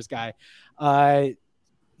you're a Niners guy.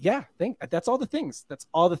 Yeah, that's all the things. That's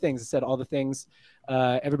all the things. I said all the things.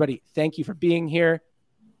 Everybody, thank you for being here.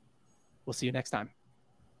 We'll see you next time.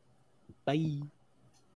 Bye.